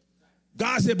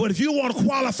 God said, but if you want to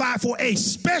qualify for a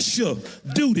special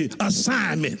duty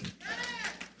assignment,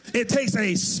 it takes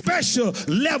a special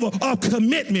level of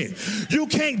commitment. You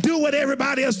can't do what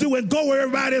everybody else do and go where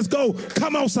everybody else go.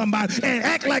 Come on, somebody, and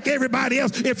act like everybody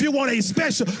else. If you want a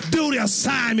special duty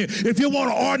assignment, if you want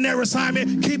an ordinary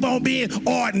assignment, keep on being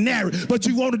ordinary. But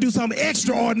you want to do something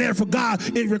extraordinary for God,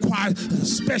 it requires a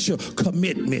special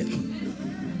commitment.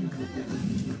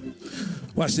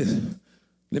 Watch this.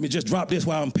 Let me just drop this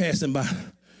while I'm passing by.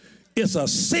 It's a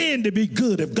sin to be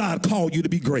good if God called you to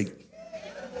be great.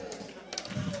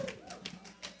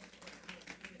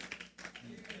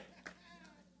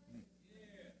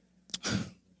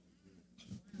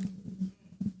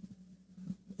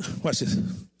 Watch this.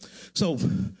 So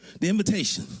the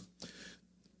invitation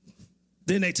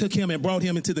Then they took him and brought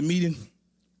him into the meeting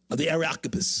of the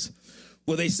Areopagus,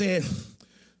 where they said,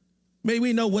 may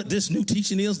we know what this new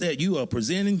teaching is that you are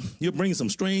presenting? You're bringing some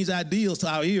strange ideas to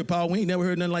our ear, Paul. We ain't never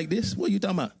heard nothing like this. What are you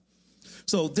talking about?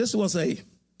 So this was a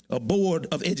board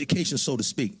of education, so to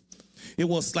speak. It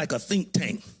was like a think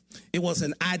tank. It was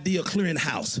an idea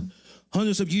clearinghouse.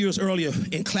 Hundreds of years earlier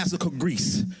in classical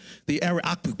Greece, the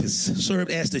Areopagus served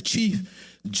as the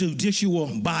chief judicial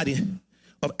body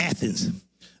of Athens.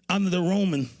 Under the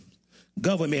Roman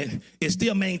government, it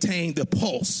still maintained the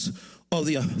pulse of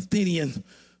the Athenian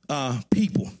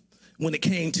people when it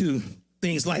came to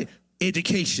things like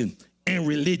education and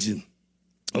religion.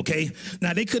 Okay?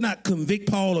 Now, they could not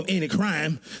convict Paul of any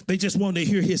crime. They just wanted to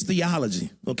hear his theology.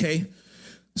 Okay?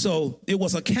 So it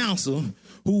was a council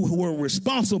who were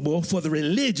responsible for the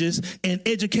religious and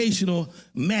educational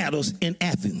matters in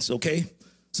Athens. Okay?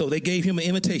 So they gave him an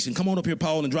invitation. Come on up here,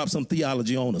 Paul, and drop some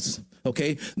theology on us.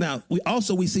 Okay? Now,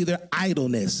 we see their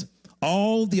idleness.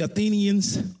 All the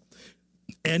Athenians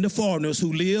and the foreigners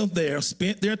who lived there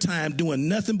spent their time doing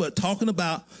nothing but talking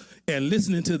about and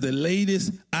listening to the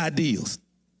latest ideas.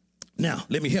 Now,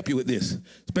 let me help you with this,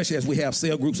 especially as we have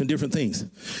cell groups and different things.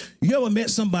 You ever met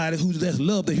somebody who just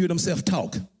loved to hear themselves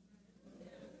talk?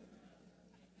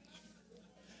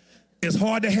 It's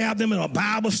hard to have them in a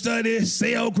Bible study,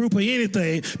 cell group, or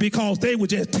anything because they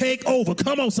would just take over.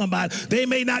 Come on, somebody. They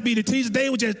may not be the teacher. They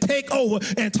would just take over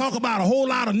and talk about a whole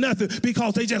lot of nothing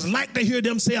because they just like to hear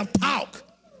themselves talk.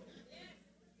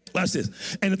 Watch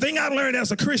this. And the thing I've learned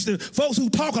as a Christian, folks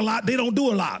who talk a lot, they don't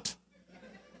do a lot.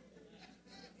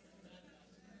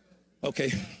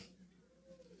 Okay.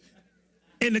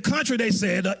 In the country, they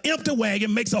said, an empty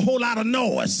wagon makes a whole lot of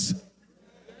noise.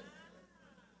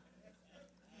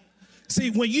 See,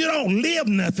 when you don't live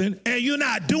nothing and you're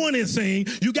not doing anything,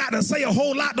 you got to say a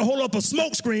whole lot to hold up a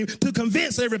smoke screen to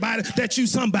convince everybody that you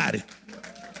somebody.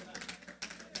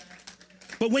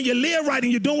 But when you live right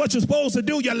and you're doing what you're supposed to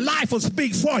do, your life will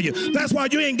speak for you. That's why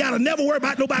you ain't got to never worry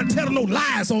about nobody telling no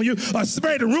lies on you or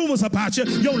spreading rumors about you.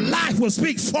 Your life will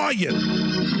speak for you.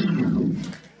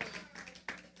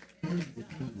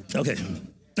 Okay,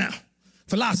 now,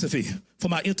 philosophy for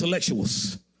my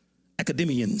intellectuals,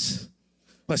 academians.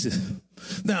 Watch this.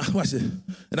 Now, watch this.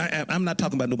 And I'm not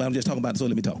talking about nobody. I'm just talking about it, so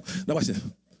let me talk. Now, watch this.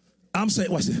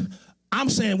 Watch this. I'm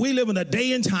saying we live in a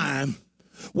day and time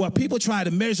where people try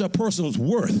to measure a person's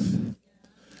worth,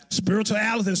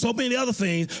 spirituality, and so many other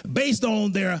things based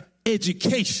on their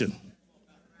education.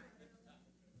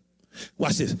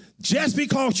 Watch this. Just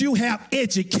because you have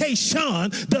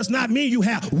education does not mean you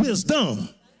have wisdom.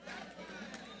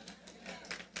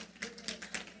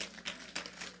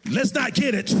 Let's not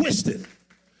get it twisted.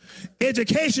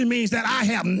 Education means that I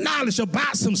have knowledge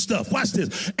about some stuff. Watch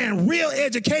this. And real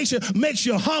education makes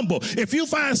you humble. If you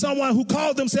find someone who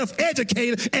calls themselves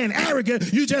educated and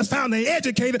arrogant, you just found an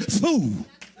educated fool.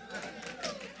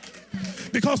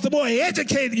 Because the more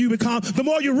educated you become, the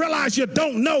more you realize you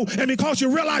don't know. And because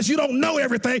you realize you don't know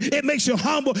everything, it makes you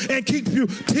humble and keeps you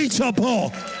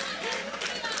teachable.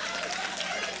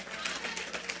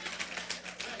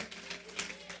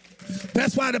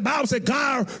 That's why the Bible said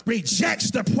God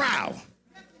rejects the proud,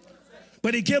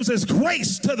 but he gives his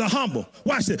grace to the humble.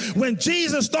 Watch this. When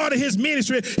Jesus started his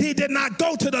ministry, he did not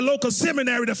go to the local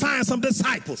seminary to find some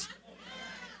disciples.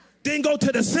 Didn't go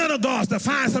to the synagogues to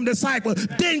find some disciples.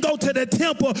 Didn't go to the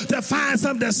temple to find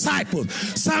some disciples.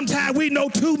 Sometimes we know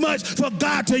too much for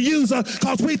God to use us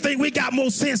because we think we got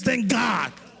more sense than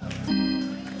God.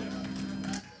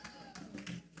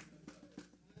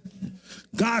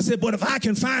 God said, but if I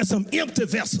can find some empty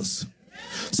vessels,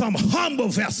 some humble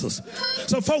vessels,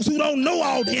 some folks who don't know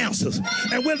all the answers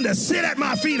and willing to sit at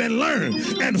my feet and learn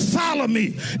and follow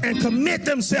me and commit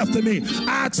themselves to me,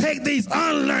 I'll take these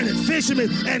unlearned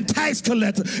fishermen and tax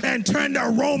collectors and turn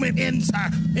the Roman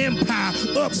Empire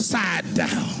upside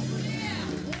down.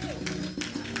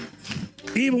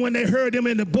 Even when they heard them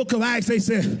in the book of Acts, they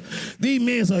said, these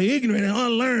men are ignorant and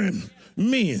unlearned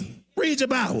men. Read your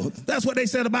Bible. That's what they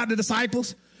said about the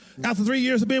disciples. After 3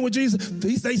 years of being with Jesus,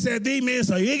 they said these men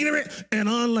are ignorant and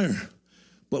unlearned.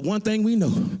 But one thing we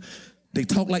know, they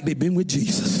talk like they've been with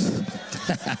Jesus.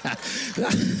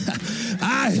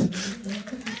 I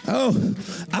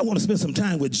want to spend some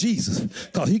time with Jesus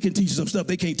because he can teach you some stuff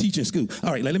they can't teach in school.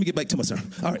 All right, let me get back to my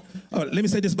sermon. All right, let me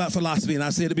say this about philosophy, and I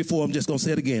said it before. I'm just going to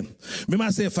say it again. Remember I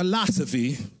said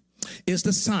philosophy is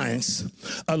the science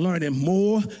of learning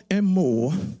more and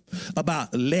more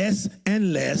about less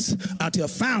and less until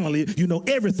finally you know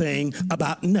everything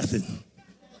about nothing.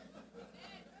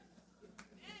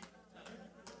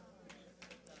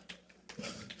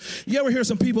 You ever hear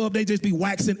some people up, they just be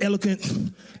waxing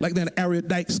eloquent, like they're an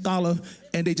erudite scholar,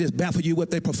 and they just baffle you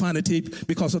with their profanity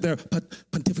because of their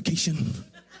pontification?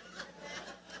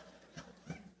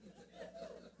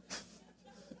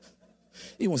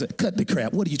 You want to say, cut the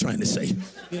crap. What are you trying to say?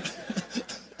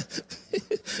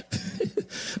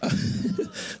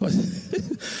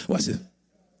 Watch it.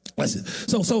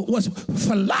 So what's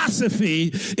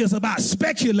philosophy is about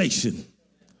speculation.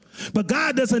 But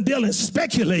God doesn't deal in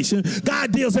speculation.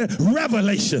 God deals in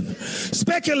revelation.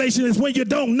 Speculation is when you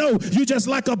don't know. You're just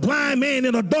like a blind man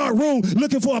in a dark room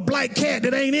looking for a black cat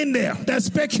that ain't in there. That's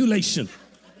speculation.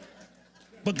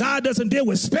 But God doesn't deal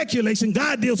with speculation.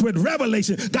 God deals with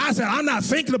revelation. God said, I'm not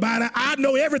thinking about it. I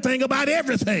know everything about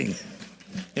everything.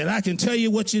 And I can tell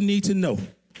you what you need to know.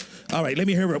 All right, let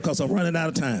me hurry up because I'm running out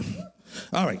of time.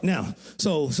 All right, now,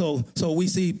 so we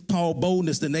see Paul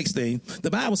boldness, the next thing.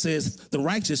 The Bible says the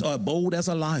righteous are bold as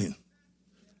a lion.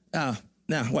 Now,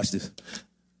 watch this.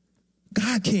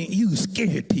 God can't use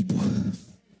scared people.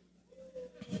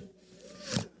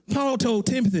 Paul told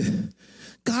Timothy,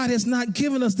 God has not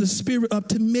given us the spirit of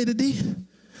timidity,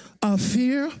 of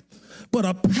fear, but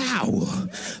a power,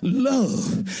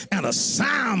 love, and a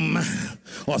sound mind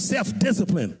or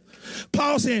self-discipline.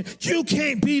 Paul saying, you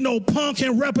can't be no punk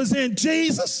and represent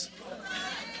Jesus.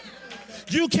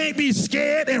 You can't be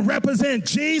scared and represent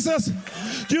Jesus.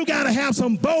 You got to have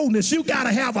some boldness. You got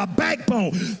to have a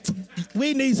backbone.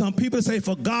 We need some people to say,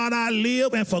 for God I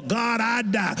live and for God I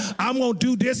die. I'm going to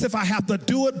do this if I have to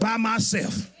do it by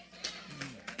myself.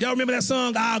 Y'all remember that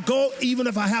song, I'll go even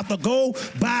if I have to go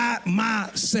by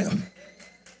myself.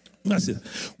 Listen,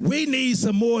 we need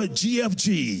some more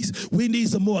GFGs. We need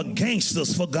some more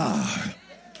gangsters for God.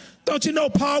 Don't you know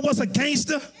Paul was a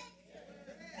gangster?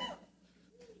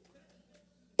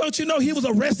 Don't you know he was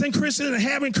arresting Christians and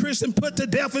having Christians put to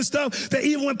death and stuff, that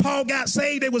even when Paul got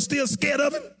saved, they were still scared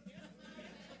of him?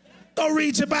 Go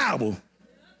read your Bible.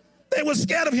 They were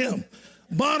scared of him.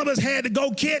 Barnabas had to go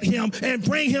get him and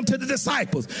bring him to the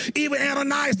disciples. Even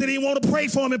Ananias didn't even want to pray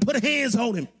for him and put hands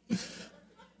on him.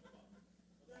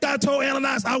 God told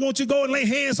Ananias, I want you to go and lay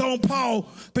hands on Paul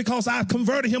because I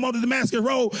converted him on the Damascus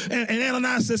road. And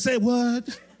Ananias said, what?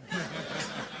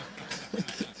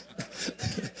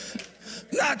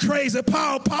 Not crazy.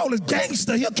 Paul is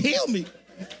gangster. He'll kill me.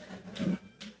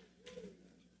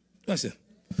 Watch it.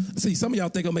 See, some of y'all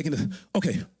think I'm making this.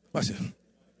 Okay, watch it.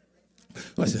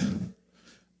 Watch it.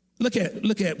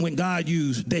 Look at when God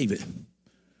used David.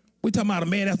 We're talking about a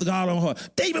man after God's own heart.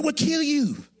 David would kill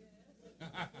you.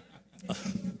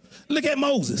 Look at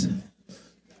Moses.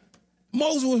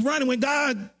 Moses was running when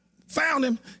God found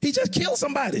him. He just killed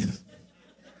somebody.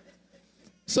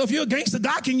 So if you're a gangster,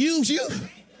 God can use you.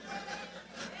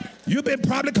 You've been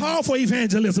probably called for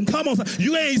evangelism. Come on,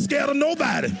 you ain't scared of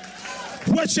nobody.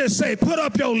 What you say? Put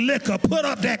up your liquor. Put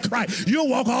up that crack. You'll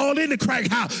walk all in the crack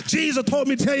house. Jesus told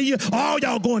me to tell you, all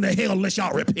y'all going to hell unless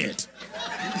y'all repent.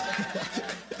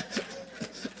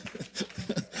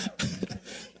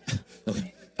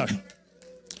 Okay. All right.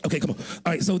 Okay, come on.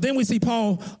 All right, so then we see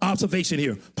Paul's observation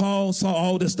here. Paul saw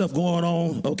all this stuff going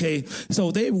on, okay? So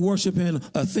they were worshiping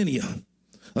Athena,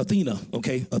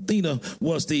 okay? Athena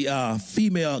was the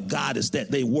female goddess that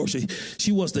they worshiped.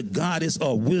 She was the goddess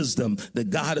of wisdom, the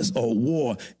goddess of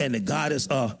war, and the goddess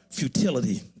of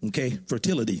fertility, okay?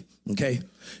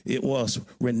 It was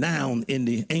renowned in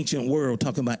the ancient world,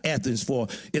 talking about Athens, for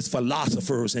its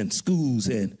philosophers and schools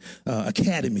and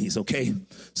academies, okay?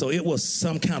 So it was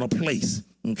some kind of place,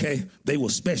 okay? They were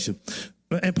special.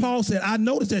 And Paul said, I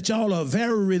noticed that y'all are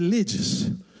very religious.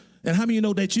 And how many of you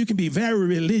know that you can be very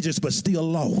religious but still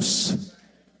lost?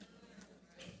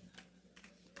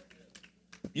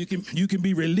 You can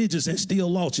be religious and still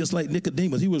lost, just like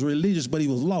Nicodemus. He was religious, but he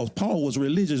was lost. Paul was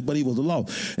religious, but he was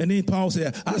lost. And then Paul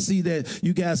said, I see that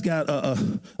you guys got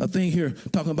a thing here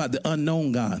talking about the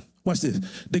unknown God. Watch this.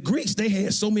 The Greeks, they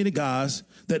had so many gods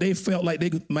that they felt like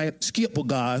they might skip a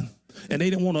god, and they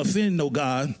didn't want to offend no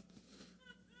god.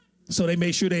 So they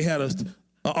made sure they had an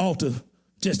altar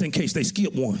just in case they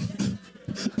skip one.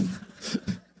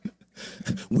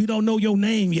 We don't know your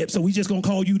name yet, so we just going to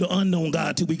call you the unknown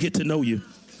God till we get to know you.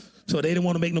 So they didn't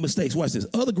want to make no mistakes. Watch this.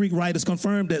 Other Greek writers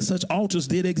confirmed that such altars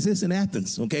did exist in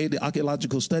Athens, okay? The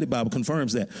Archaeological Study Bible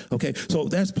confirms that, okay? So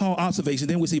that's Paul's observation.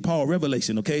 Then we see Paul's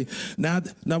revelation, okay? Now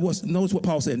notice what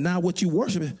Paul said. Now what you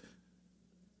worship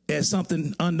as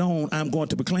something unknown, I'm going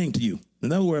to proclaim to you.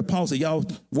 In other words, Paul said, y'all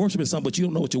worshiping something, but you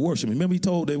don't know what you're worshiping. Remember he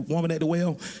told the woman at the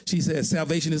well, she said,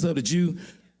 salvation is of the Jew.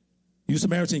 You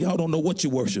Samaritan, y'all don't know what you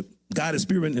worship. God is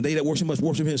spirit, and they that worship must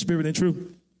worship him in spirit and truth.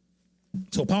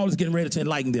 So Paul is getting ready to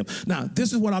enlighten them. Now,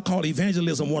 this is what I call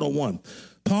evangelism 101.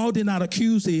 Paul did not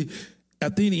accuse the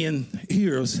Athenian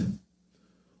hearers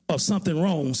of something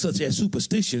wrong, such as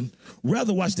superstition,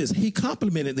 rather, watch this, he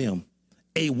complimented them.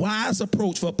 A wise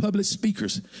approach for public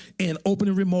speakers in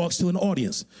opening remarks to an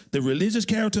audience. The religious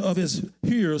character of his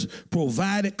hearers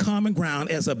provided common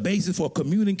ground as a basis for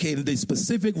communicating the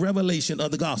specific revelation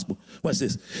of the gospel. Watch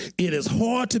this. It is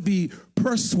hard to be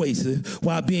persuasive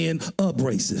while being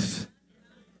abrasive.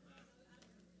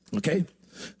 Okay?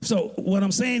 So what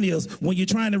I'm saying is, when you're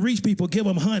trying to reach people, give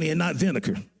them honey and not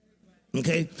vinegar.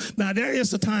 Okay. Now, there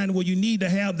is a time where you need to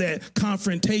have that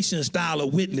confrontation style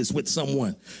of witness with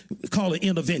someone. Call it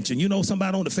intervention. You know,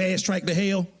 somebody on the fast track to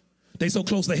hell, they so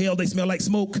close to hell, they smell like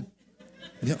smoke.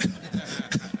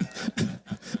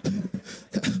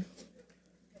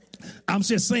 I'm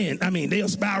just saying, I mean, they're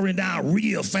spiraling down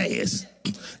real fast.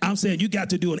 I'm saying you got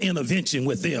to do an intervention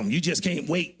with them. You just can't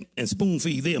wait and spoon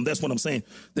feed them. That's what I'm saying.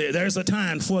 There's a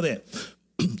time for that.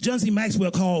 John C. Maxwell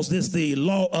calls this the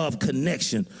law of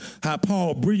connection, how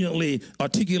Paul brilliantly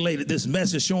articulated this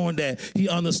message, showing that he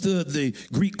understood the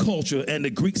Greek culture and the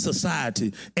Greek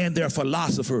society and their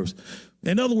philosophers.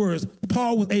 In other words,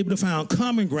 Paul was able to find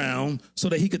common ground so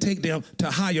that he could take them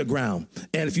to higher ground.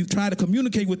 And if you try to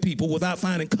communicate with people without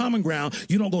finding common ground,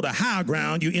 you don't go to higher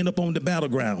ground, you end up on the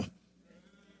battleground.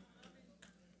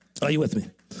 Are you with me?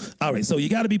 All right, so you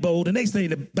got to be bold. The next thing,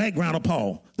 the background of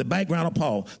Paul. The background of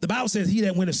Paul. The Bible says he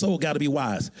that winneth soul got to be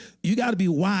wise. You got to be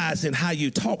wise in how you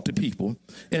talk to people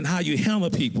and how you handle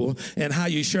people and how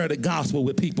you share the gospel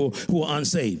with people who are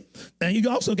unsaved. And you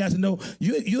also got to know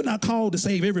you're not called to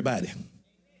save everybody.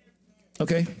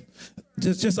 Okay?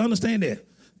 Just understand that.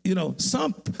 You know,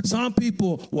 some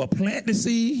people will plant the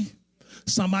seed,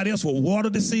 somebody else will water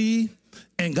the seed,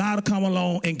 and God will come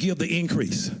along and give the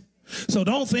increase. So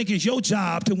don't think it's your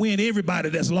job to win everybody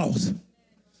that's lost.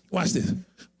 Watch this.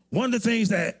 One of the things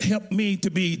that helped me to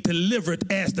be delivered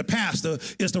as the pastor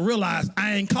is to realize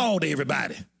I ain't called to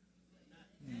everybody.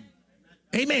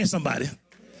 Amen, somebody.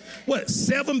 What,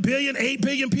 7 billion, 8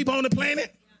 billion people on the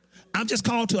planet? I'm just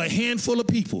called to a handful of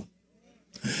people.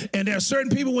 And there are certain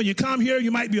people, when you come here,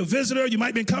 you might be a visitor, you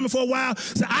might be coming for a while,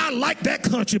 say, I like that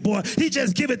country boy. He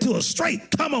just give it to us straight.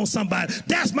 Come on, somebody.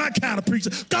 That's my kind of preacher.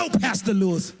 Go, Pastor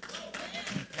Lewis.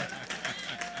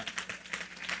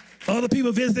 Other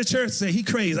people visit the church and say, he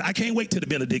crazy. I can't wait till the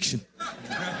benediction.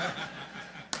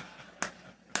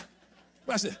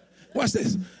 Watch this. Watch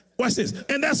this. Watch this.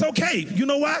 And that's okay. You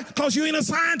know why? Because you ain't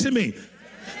assigned to me.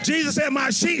 Jesus said, my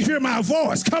sheep hear my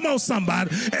voice. Come on, somebody.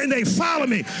 And they follow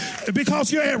me.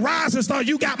 Because you're at Rising Star,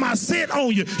 you got my scent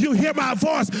on you. You hear my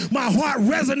voice. My heart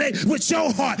resonates with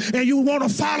your heart. And you want to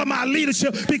follow my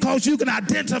leadership because you can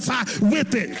identify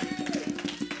with it.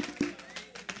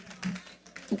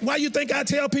 Why you think I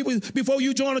tell people before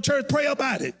you join a church, pray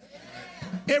about it?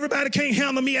 Everybody can't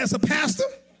handle me as a pastor.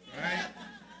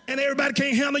 And everybody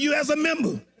can't handle you as a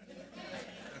member.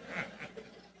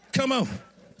 Come on.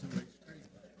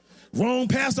 Wrong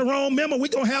pastor, wrong member, we're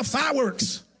going to have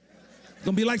fireworks. It's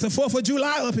going to be like the 4th of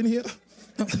July up in here.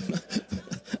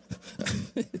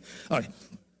 All right.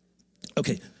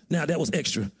 Okay, now that was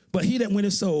extra. But he that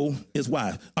winneth soul is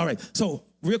wise. All right, so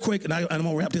real quick, and I'm going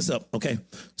to wrap this up, okay?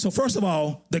 So first of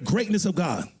all, the greatness of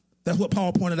God. That's what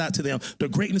Paul pointed out to them, the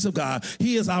greatness of God.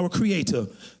 He is our creator.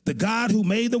 The God who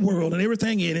made the world and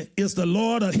everything in it is the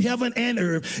Lord of heaven and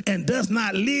earth and does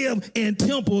not live in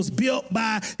temples built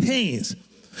by hands.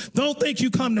 Don't think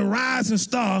you come to Rising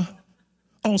Star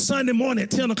on Sunday morning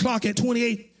at 10 o'clock at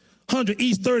 2800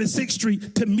 East 36th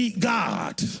Street to meet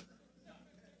God.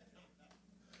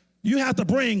 You have to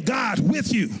bring God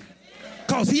with you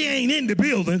because he ain't in the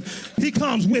building. He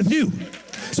comes with you.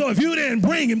 So if you didn't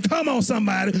bring him, come on,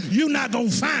 somebody, you're not going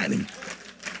to find him.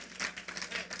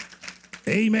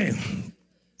 Amen.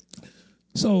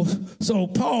 So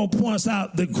Paul points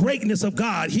out the greatness of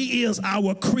God. He is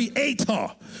our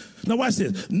creator. Now watch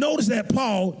this. Notice that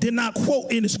Paul did not quote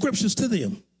any scriptures to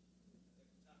them.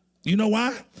 You know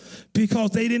why? Because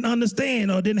they didn't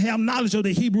understand or didn't have knowledge of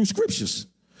the Hebrew scriptures.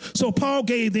 So Paul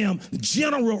gave them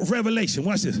general revelation.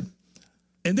 Watch this.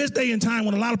 In this day and time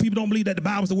when a lot of people don't believe that the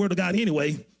Bible is the word of God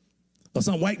anyway, or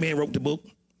some white man wrote the book,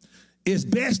 it's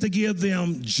best to give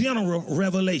them general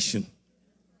revelation.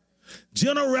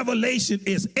 General revelation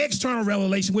is external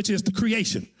revelation, which is the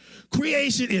creation.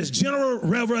 Creation is general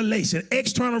revelation,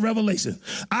 external revelation.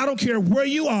 I don't care where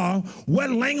you are, what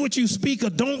language you speak or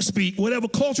don't speak, whatever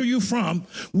culture you're from,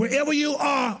 wherever you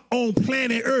are on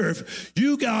planet Earth,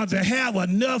 you got to have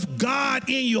enough God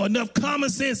in you, enough common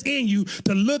sense in you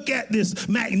to look at this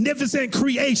magnificent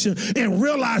creation and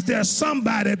realize there's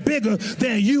somebody bigger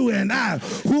than you and I.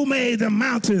 Who made the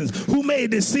mountains? Who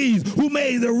made the seas? Who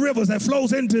made the rivers that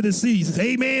flows into the sea? Jesus.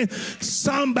 Amen.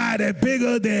 Somebody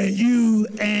bigger than you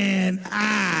and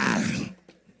I.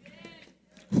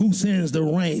 Who sends the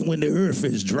rain when the earth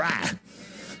is dry?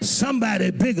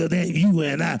 Somebody bigger than you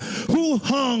and I. Who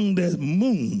hung the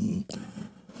moon?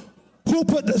 Who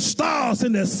put the stars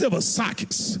in their silver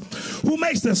sockets? Who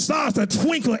makes the stars to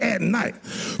twinkle at night?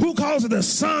 Who causes the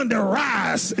sun to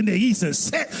rise in the east and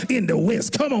set in the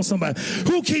west? Come on, somebody.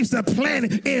 Who keeps the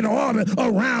planet in orbit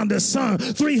around the sun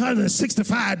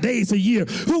 365 days a year?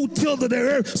 Who tilted the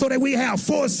earth so that we have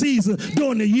 4 seasons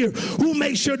during the year? Who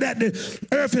makes sure that the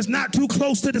earth is not too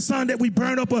close to the sun that we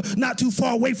burn up, or not too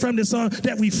far away from the sun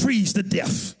that we freeze to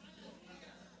death?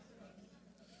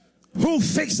 Who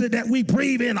fixes it that we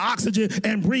breathe in oxygen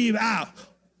and breathe out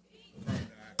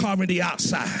carbon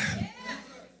dioxide?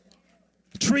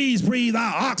 Trees breathe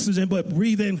out oxygen but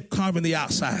breathe in carbon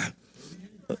dioxide.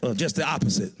 Just the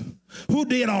opposite. Who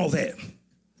did all that?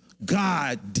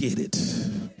 God did it.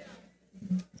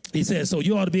 He says, so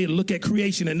you ought to be able to look at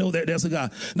creation and know that there's a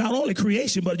God. Not only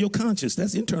creation, but your conscience.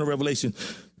 That's internal revelation.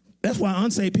 That's why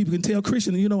unsaved people can tell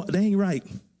Christians, you know, they ain't right.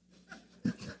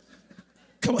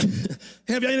 Come on.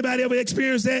 Have anybody ever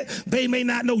experienced that? They may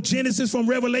not know Genesis from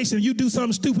Revelation. You do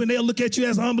something stupid, they'll look at you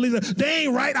as an unbeliever. They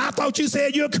ain't right. I thought you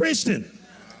said you're a Christian.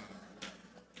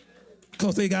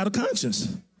 Because they got a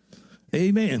conscience.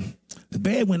 Amen. It's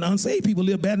bad when unsaved people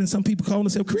live better than some people call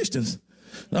themselves Christians.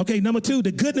 Okay, number 2,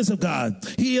 the goodness of God.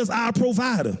 He is our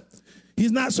provider.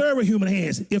 He's not serving human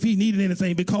hands if he needed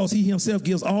anything, because he himself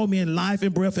gives all men life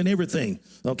and breath and everything.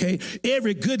 Okay?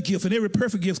 Every good gift and every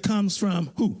perfect gift comes from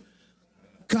who?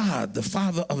 God, the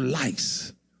Father of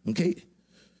lights. Okay?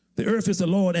 The earth is the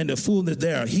Lord and the fullness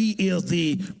thereof. He is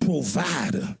the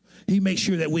provider. He makes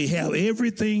sure that we have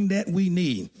everything that we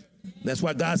need. That's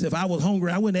why God said, if I was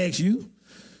hungry, I wouldn't ask you.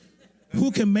 Who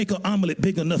can make an omelet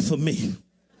big enough for me?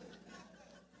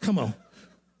 Come on.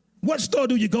 What store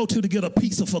do you go to get a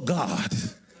pizza for God?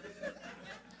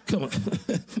 Come on.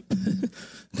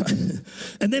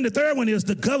 And then the third one is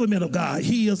the government of God.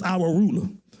 He is our ruler.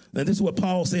 And this is what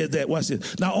Paul says that, watch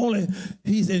this. Not only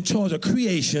he's in charge of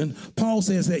creation, Paul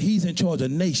says that he's in charge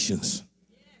of nations.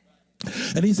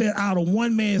 And he said out of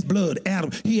one man's blood,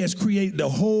 Adam, he has created the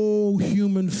whole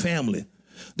human family.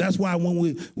 That's why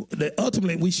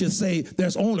ultimately we should say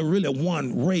there's only really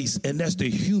one race, and that's the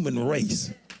human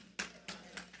race.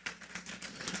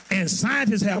 And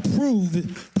scientists have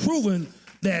proven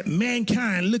that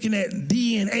mankind, looking at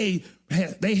DNA,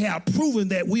 they have proven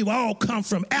that we've all come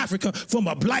from Africa from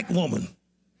a black woman.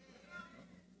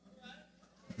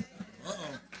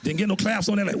 Didn't get no claps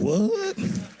on that, like, what?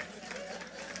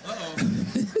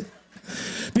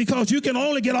 Because you can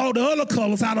only get all the other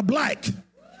colors out of black.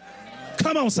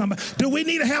 Come on, somebody. Do we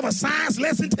need to have a science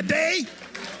lesson today?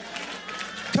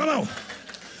 Come on.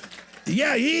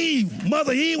 Yeah,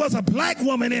 Mother Eve was a black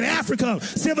woman in Africa.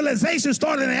 Civilization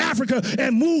started in Africa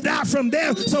and moved out from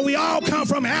there. So we all come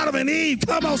from Adam and Eve.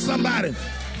 Come on, somebody.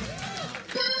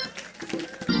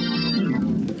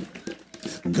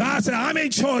 God said, I'm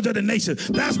in charge of the nation.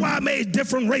 That's why I made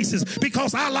different races,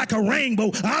 because I like a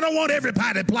rainbow. I don't want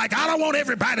everybody black. I don't want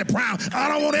everybody brown. I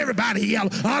don't want everybody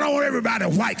yellow. I don't want everybody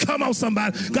white. Come on,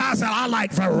 somebody. God said, I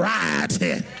like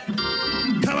variety.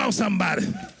 Come on, somebody.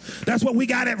 That's what we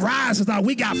got at Rise now.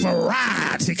 We got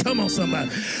variety. Come on,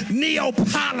 somebody.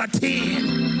 Neapolitan.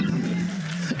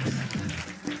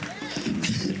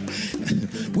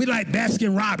 We like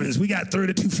Baskin Robbins. We got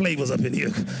 32 flavors up in here.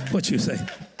 What you say?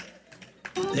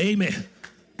 Amen.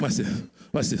 Watch this.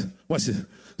 Watch this. Watch this.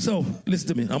 So, listen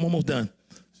to me. I'm almost done.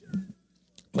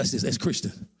 Watch this. As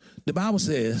Christians, the Bible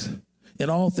says, in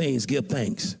all things give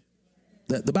thanks.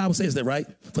 The Bible says that, right?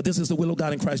 For this is the will of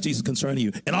God in Christ Jesus concerning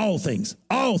you. In all things.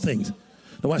 All things.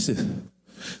 Now watch this.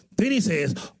 Then he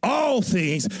says, all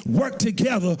things work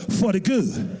together for the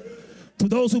good. To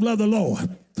those who love the Lord.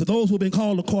 To those who have been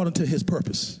called according to his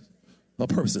purpose. Or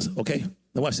purposes. Okay?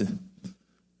 Now watch this.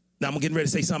 Now I'm getting ready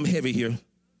to say something heavy here.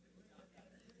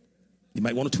 You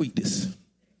might want to tweak this.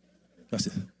 Watch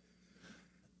this.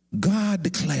 God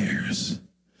declares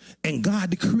and God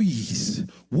decrees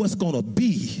what's going to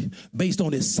be based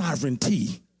on his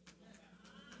sovereignty.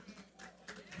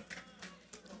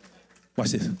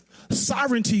 Watch this.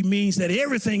 Sovereignty means that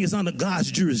everything is under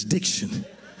God's jurisdiction.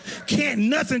 Can't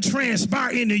nothing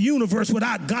transpire in the universe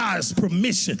without God's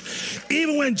permission.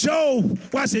 Even when Job,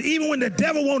 watch it, even when the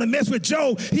devil wanted to mess with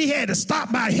Job, he had to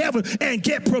stop by heaven and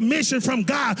get permission from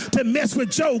God to mess with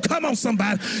Job. Come on,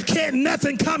 somebody. Can't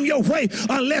nothing come your way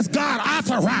unless God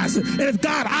authorizes it. And if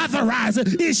God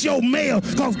authorizes it, it's your mail,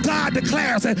 because God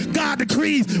declares and God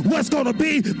decrees what's going to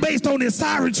be based on his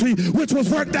sovereignty, which was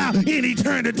worked out in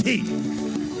eternity.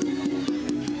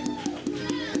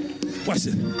 Watch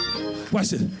it.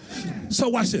 Watch it. So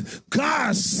watch it.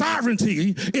 God's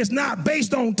sovereignty is not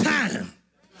based on time.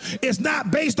 It's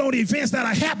not based on events that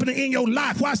are happening in your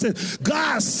life. Watch this.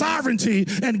 God's sovereignty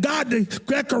and God's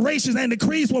declarations and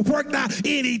decrees will work out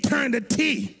in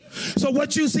eternity. So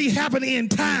what you see happening in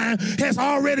time has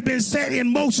already been set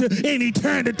in motion in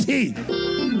eternity.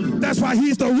 That's why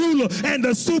he's the ruler and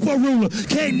the super ruler.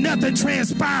 Can't nothing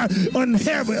transpire on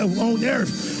heaven, on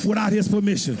earth without his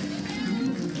permission.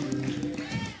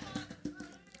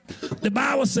 The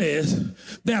Bible says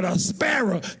that a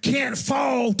sparrow can't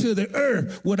fall to the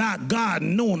earth without God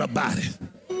knowing about it.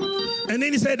 And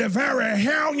then he said, the very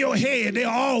hair on your head, they're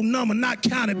all numbered, not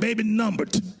counted, baby,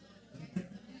 numbered.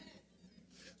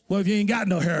 Well, if you ain't got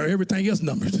no hair, everything is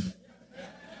numbered.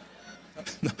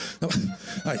 No. All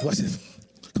right, watch this.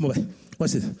 Come on back.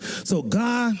 Watch this. So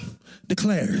God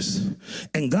declares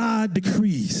and God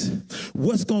decrees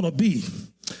what's going to be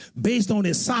based on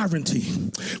his sovereignty,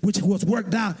 which was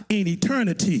worked out in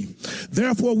eternity.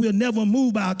 Therefore, we'll never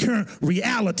move by our current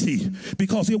reality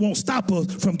because it won't stop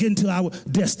us from getting to our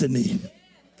destiny.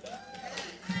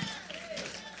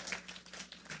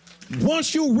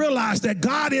 Once you realize that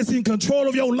God is in control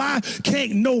of your life,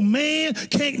 can't no man,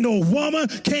 can't no woman,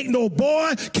 can't no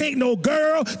boy, can't no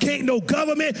girl, can't no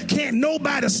government, can't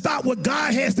nobody stop what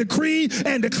God has decreed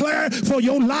and declared for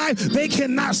your life. They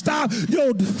cannot stop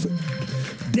your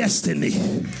destiny.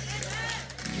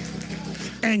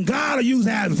 And God will use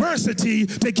adversity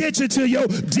to get you to your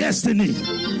destiny.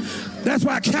 That's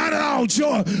why count it all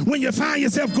joy when you find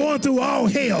yourself going through all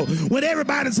hell. When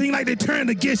everybody seems like they turned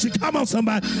against you. Come on,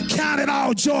 somebody. Count it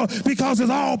all joy because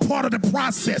it's all part of the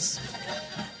process.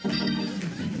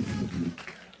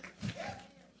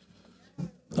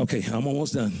 Okay, I'm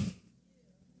almost done.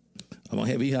 I'm going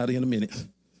to have you out in a minute.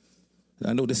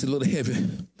 I know this is a little heavy.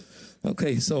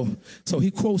 Okay, so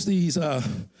he quotes these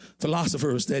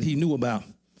philosophers that he knew about.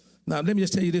 Now, let me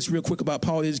just tell you this real quick about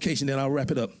Paul's education, then I'll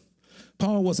wrap it up.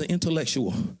 Paul was an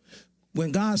intellectual.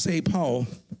 When God saved Paul,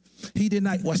 he did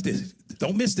not, watch this,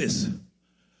 don't miss this.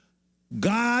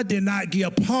 God did not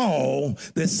give Paul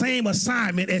the same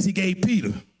assignment as he gave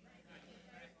Peter.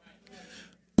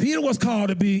 Peter was called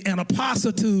to be an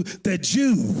apostle to the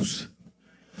Jews.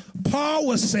 Paul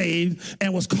was saved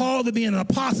and was called to be an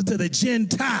apostle to the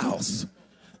Gentiles,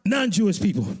 non-Jewish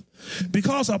people.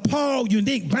 Because of Paul's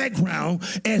unique background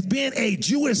as being a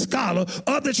Jewish scholar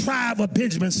of the tribe of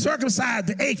Benjamin, circumcised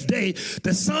the 8th day,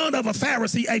 the son of a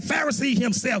Pharisee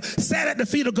himself, sat at the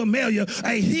feet of Gamaliel,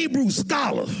 a Hebrew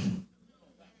scholar.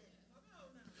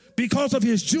 Because of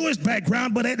his Jewish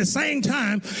background, but at the same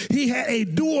time, he had a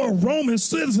dual Roman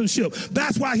citizenship.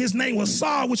 That's why his name was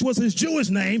Saul, which was his Jewish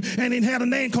name, and he had a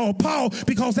name called Paul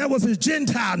because that was his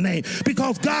Gentile name.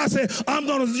 Because God said, I'm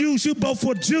going to use you both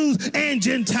for Jews and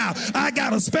Gentiles. I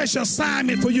got a special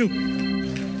assignment for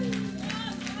you.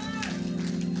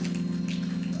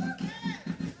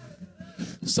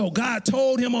 So God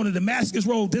told him on the Damascus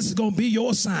road, this is going to be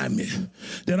your assignment,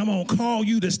 that I'm going to call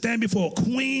you to stand before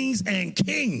queens and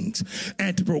kings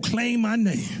and to proclaim my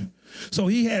name. So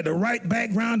he had the right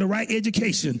background, the right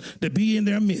education to be in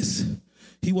their midst.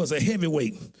 He was a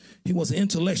heavyweight. He was an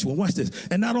intellectual. Watch this.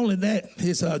 And not only that,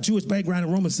 his Jewish background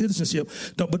and Roman citizenship,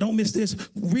 but don't miss this.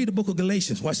 Read the book of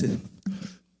Galatians. Watch this.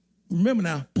 Remember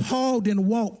now, Paul didn't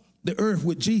walk the earth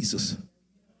with Jesus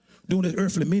doing his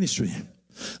earthly ministry.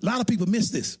 A lot of people miss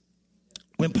this.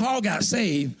 When Paul got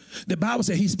saved, the Bible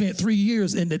said he spent 3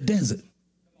 years in the desert.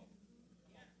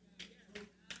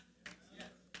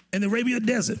 In the Arabian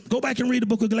desert. Go back and read the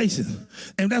book of Galatians.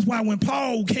 And that's why when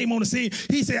Paul came on the scene,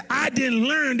 he said, I didn't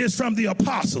learn this from the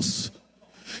apostles.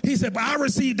 He said, but I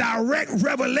received direct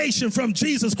revelation from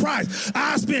Jesus Christ.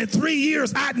 I spent 3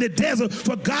 years out in the desert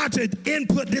for God to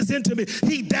input this into me.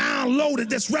 He downloaded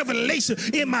this revelation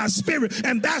in my spirit.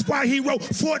 And that's why he wrote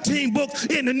 14 books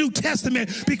in the New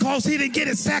Testament, because he didn't get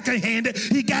it secondhanded.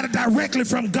 He got it directly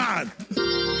from God.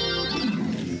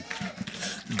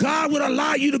 God would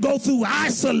allow you to go through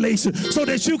isolation so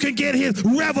that you can get his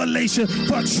revelation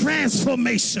for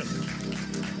transformation.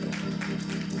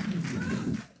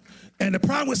 And the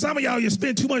problem with some of y'all, you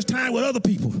spend too much time with other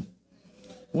people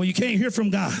when you can't hear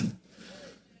from God.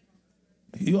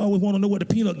 You always want to know what the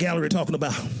peanut gallery talking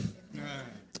about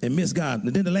and miss God.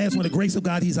 And then the last one, the grace of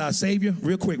God, he's our Savior.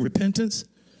 Real quick, repentance.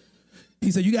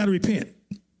 He said, you got to repent.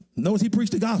 Notice he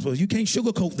preached the gospel. You can't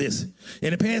sugarcoat this.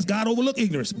 In the past, God overlooked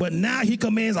ignorance. But now he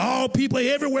commands all people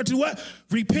everywhere to what?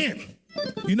 Repent.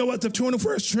 You know what the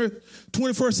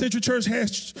 21st century church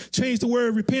has changed the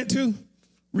word repent to?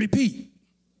 Repeat.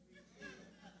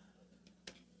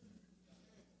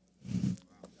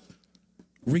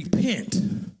 Repent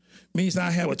means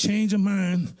I have a change of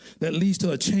mind that leads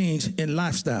to a change in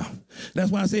lifestyle.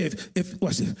 That's why I say,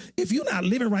 watch this, if you're not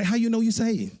living right, how you know you're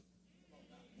saved?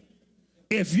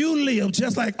 If you live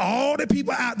just like all the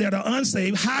people out there that are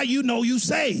unsaved, how you know you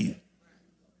saved?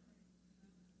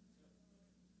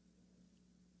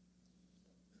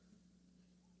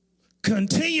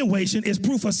 Continuation is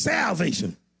proof of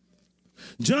salvation.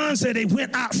 John said they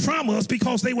went out from us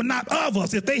because they were not of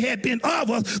us. If they had been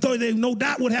of us, though they no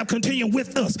doubt would have continued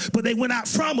with us. But they went out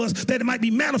from us that it might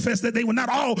be manifest that they were not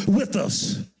all with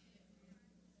us.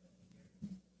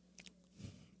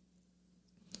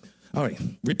 All right,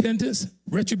 repentance,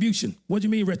 retribution. What do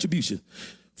you mean retribution?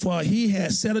 For he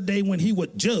has set a day when he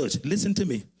would judge. Listen to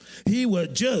me. He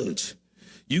would judge.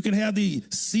 You can have the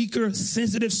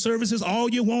seeker-sensitive services all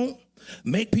you want.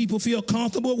 Make people feel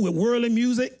comfortable with worldly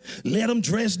music. Let them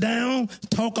dress down,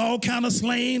 talk all kind of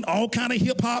slang, all kind of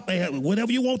hip hop,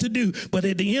 whatever you want to do. But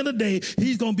at the end of the day,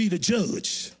 he's going to be the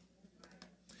judge.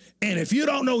 And if you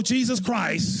don't know Jesus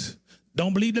Christ,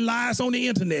 don't believe the lies on the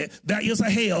internet, there is a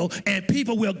hell, and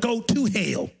people will go to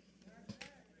hell.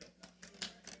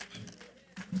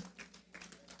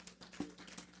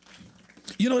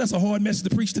 You know, that's a hard message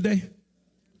to preach today.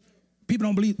 People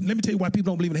don't believe, let me tell you why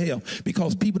people don't believe in hell.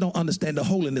 Because people don't understand the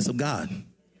holiness of God.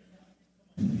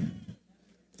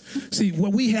 See,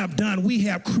 what we have done, we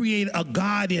have created a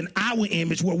God in our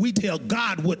image where we tell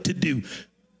God what to do.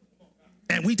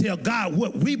 And we tell God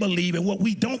what we believe and what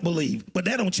we don't believe. But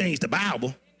that don't change the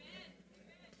Bible.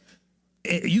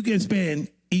 You can spend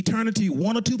eternity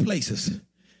one or two places.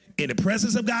 In the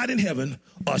presence of God in heaven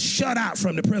or shut out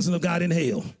from the presence of God in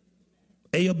hell.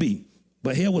 A or B.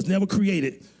 But hell was never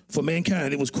created for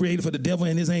mankind. It was created for the devil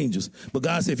and his angels. But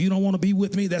God said, if you don't want to be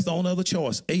with me, that's the only other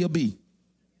choice, A or B.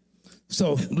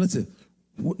 So listen,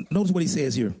 notice what he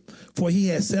says here. For he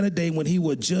has set a day when he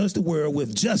will judge the world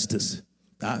with justice.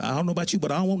 I don't know about you,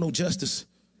 but I don't want no justice.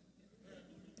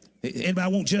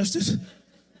 Anybody want justice?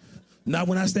 Not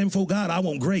when I stand before God, I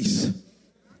want grace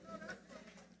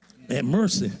and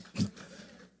mercy.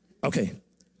 Okay,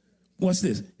 what's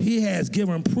this? He has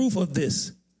given proof of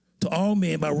this to all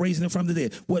men by raising him from the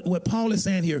dead. What Paul is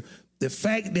saying here, the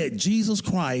fact that Jesus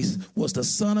Christ was the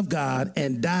Son of God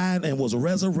and died and was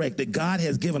resurrected, God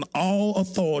has given all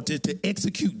authority to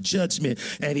execute judgment.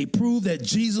 And he proved that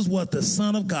Jesus was the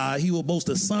Son of God. He was both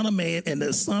the Son of Man and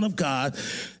the Son of God.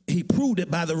 He proved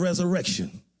it by the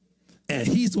resurrection. And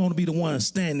he's going to be the one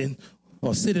standing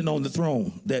or sitting on the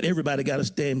throne that everybody got to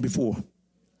stand before.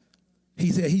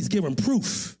 He said he's given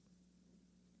proof.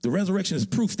 The resurrection is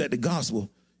proof that the gospel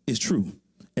is true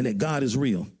and that God is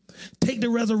real. Take the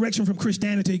resurrection from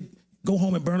Christianity, go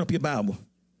home and burn up your Bible.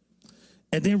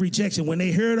 And then rejection. When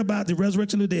they heard about the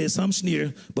resurrection of the dead, some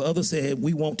sneered, but others said,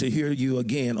 we want to hear you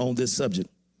again on this subject.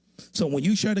 So when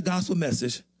you share the gospel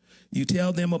message, you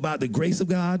tell them about the grace of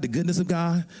God, the goodness of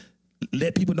God,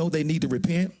 let people know they need to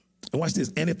repent. And watch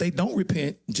this. And if they don't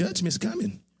repent, judgment's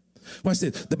coming. Watch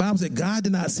this. The Bible said God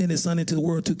did not send his son into the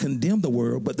world to condemn the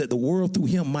world, but that the world through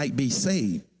him might be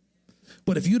saved.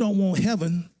 But if you don't want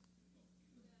heaven,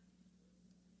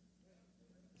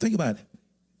 think about it.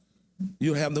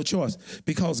 You'll have no choice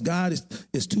because God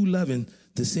is too loving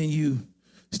to send you.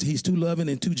 He's too loving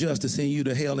and too just to send you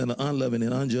to hell in an unloving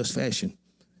and unjust fashion.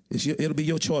 It'll be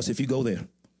your choice if you go there.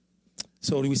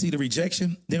 So we see the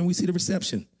rejection, then we see the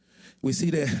reception. We see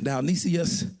that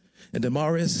Dionysius and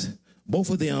Damaris, both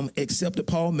of them accepted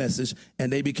Paul's message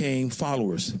and they became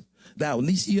followers.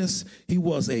 Dionysius, he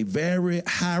was a very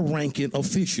high-ranking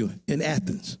official in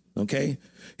Athens, okay?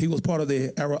 He was part of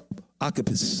the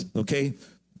Areopagus, okay?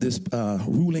 This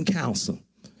ruling council.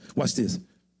 Watch this.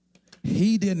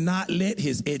 He did not let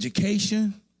his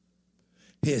education,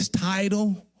 his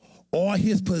title, or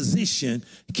his position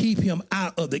keep him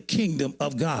out of the kingdom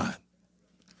of God.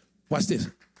 Watch this.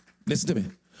 Listen to me.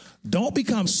 Don't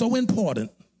become so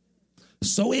important,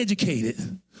 so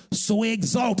educated, so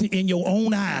exalted in your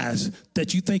own eyes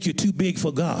that you think you're too big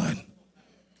for God.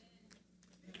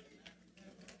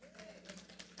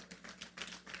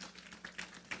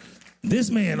 This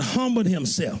man humbled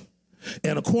himself,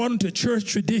 and according to church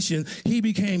tradition, he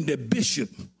became the bishop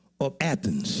of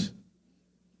Athens.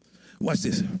 Watch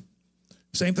this.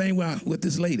 Same thing with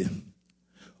this lady.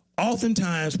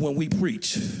 Oftentimes when we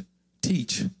preach,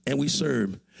 teach, and we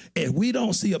serve, if we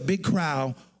don't see a big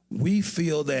crowd, we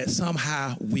feel that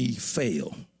somehow we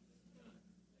fail.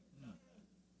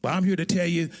 But I'm here to tell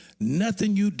you,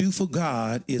 nothing you do for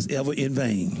God is ever in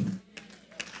vain.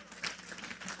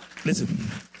 Listen.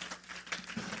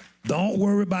 Don't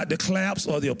worry about the claps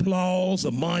or the applause,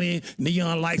 the money,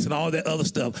 neon lights, and all that other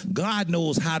stuff. God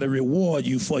knows how to reward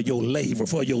you for your labor,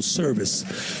 for your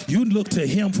service. You look to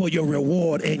him for your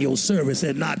reward and your service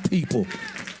and not people.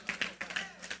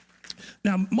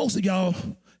 Now, most of y'all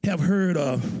have heard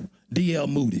of D.L.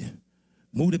 Moody,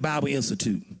 Moody Bible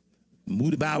Institute,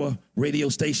 Moody Bible radio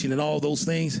station, and all those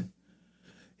things.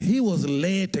 He was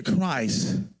led to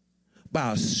Christ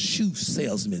by a shoe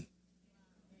salesman.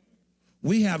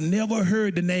 We have never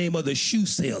heard the name of the shoe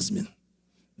salesman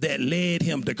that led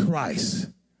him to Christ.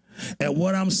 And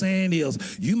what I'm saying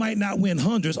is, you might not win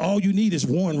hundreds. All you need is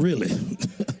one, really.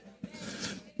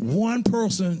 One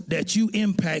person that you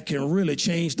impact can really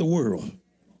change the world.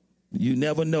 You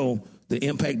never know the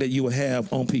impact that you will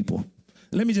have on people.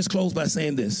 Let me just close by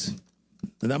saying this,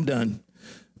 and I'm done.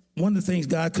 One of the things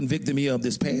God convicted me of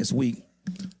this past week,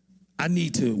 I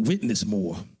need to witness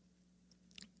more,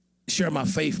 share my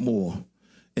faith more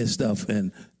and stuff.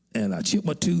 And I chipped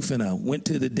my tooth, and I went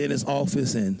to the dentist's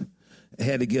office and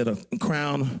had to get a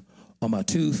crown on my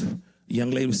tooth. A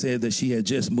young lady said that she had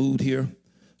just moved here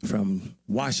from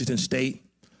Washington State.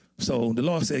 So the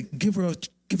Lord said, give her a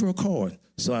card.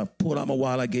 So I pulled out my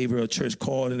wallet, I gave her a church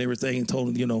card and everything, and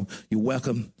told her, you're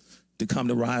welcome to come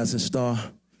to Rising Star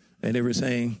and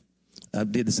everything. I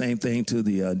did the same thing to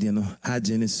the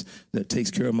hygienist that takes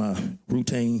care of my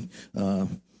routine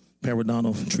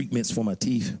periodontal treatments for my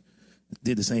teeth.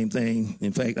 Did the same thing.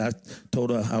 In fact, I told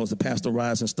her I was the pastor of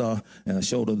Rising Star, and I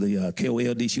showed her the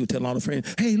KOLD. She would tell all her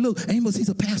friends, hey, look, Amos, he's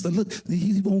a pastor. Look,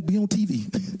 he won't be on TV.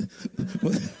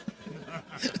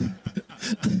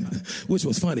 Which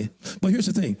was funny. But here's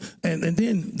the thing. And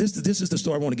then this is the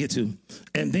story I want to get to.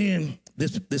 And then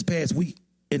this past week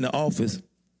in the office,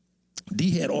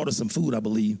 Dee had ordered some food, I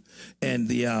believe. And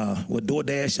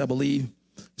DoorDash, I believe,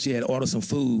 she had ordered some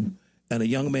food. And a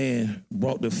young man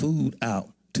brought the food out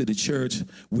to the church.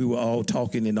 We were all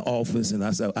talking in the office, and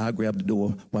I said, I'll grab the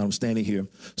door while I'm standing here.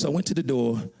 So I went to the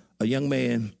door. A young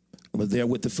man was there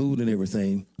with the food and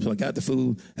everything. So I got the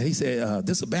food, and he said,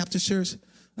 this a Baptist church?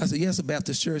 I said, yes, a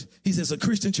Baptist church. He said, it's a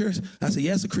Christian church? I said,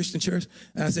 yes, a Christian church.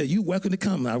 And I said, you're welcome to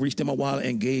come. And I reached in my wallet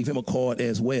and gave him a card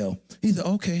as well. He said,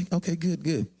 okay,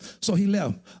 good. So he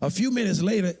left. A few minutes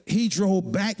later, he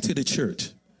drove back to the church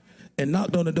and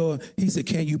knocked on the door. He said,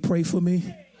 can you pray for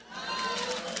me?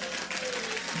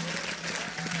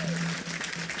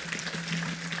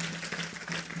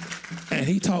 And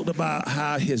he talked about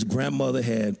how his grandmother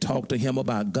had talked to him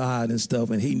about God and stuff,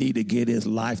 and he needed to get his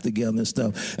life together and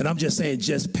stuff. And I'm just saying,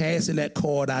 just passing that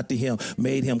card out to him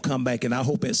made him come back, and I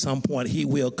hope at some point he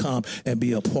will come and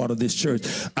be a part of this church.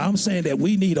 I'm saying that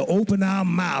we need to open our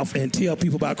mouth and tell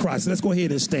people about Christ. So let's go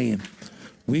ahead and stand.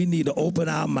 We need to open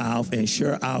our mouth and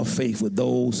share our faith with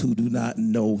those who do not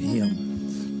know him.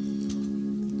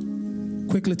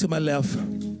 Quickly to my left,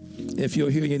 if you're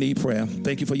here, you need prayer.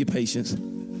 Thank you for your patience.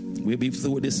 We'll be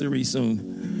through with this series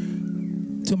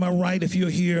soon. To my right, if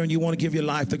you're here and you want to give your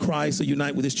life to Christ or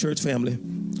unite with this church family,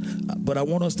 but I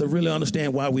want us to really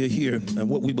understand why we're here and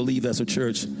what we believe as a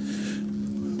church.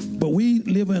 But we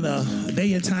live in a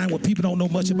day and time where people don't know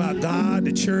much about God,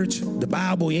 the church, the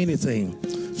Bible, anything.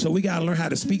 So we got to learn how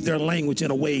to speak their language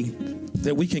in a way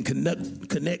that we can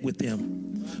connect with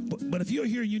them. But if you're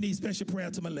here, you need special prayer.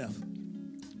 To my left.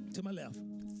 To my left.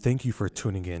 Thank you for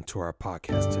tuning in to our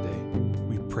podcast today.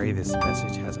 We pray this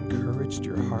message has encouraged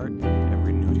your heart and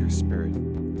renewed your spirit.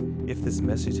 If this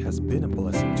message has been a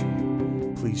blessing to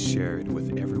you, please share it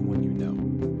with everyone you know.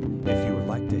 If you would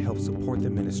like to help support the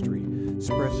ministry,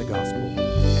 spread the gospel, and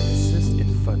assist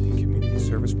in funding community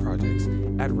service projects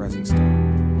at Rising Star,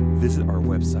 visit our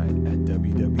website at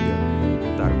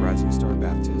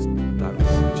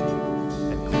www.risingstarbaptist.org.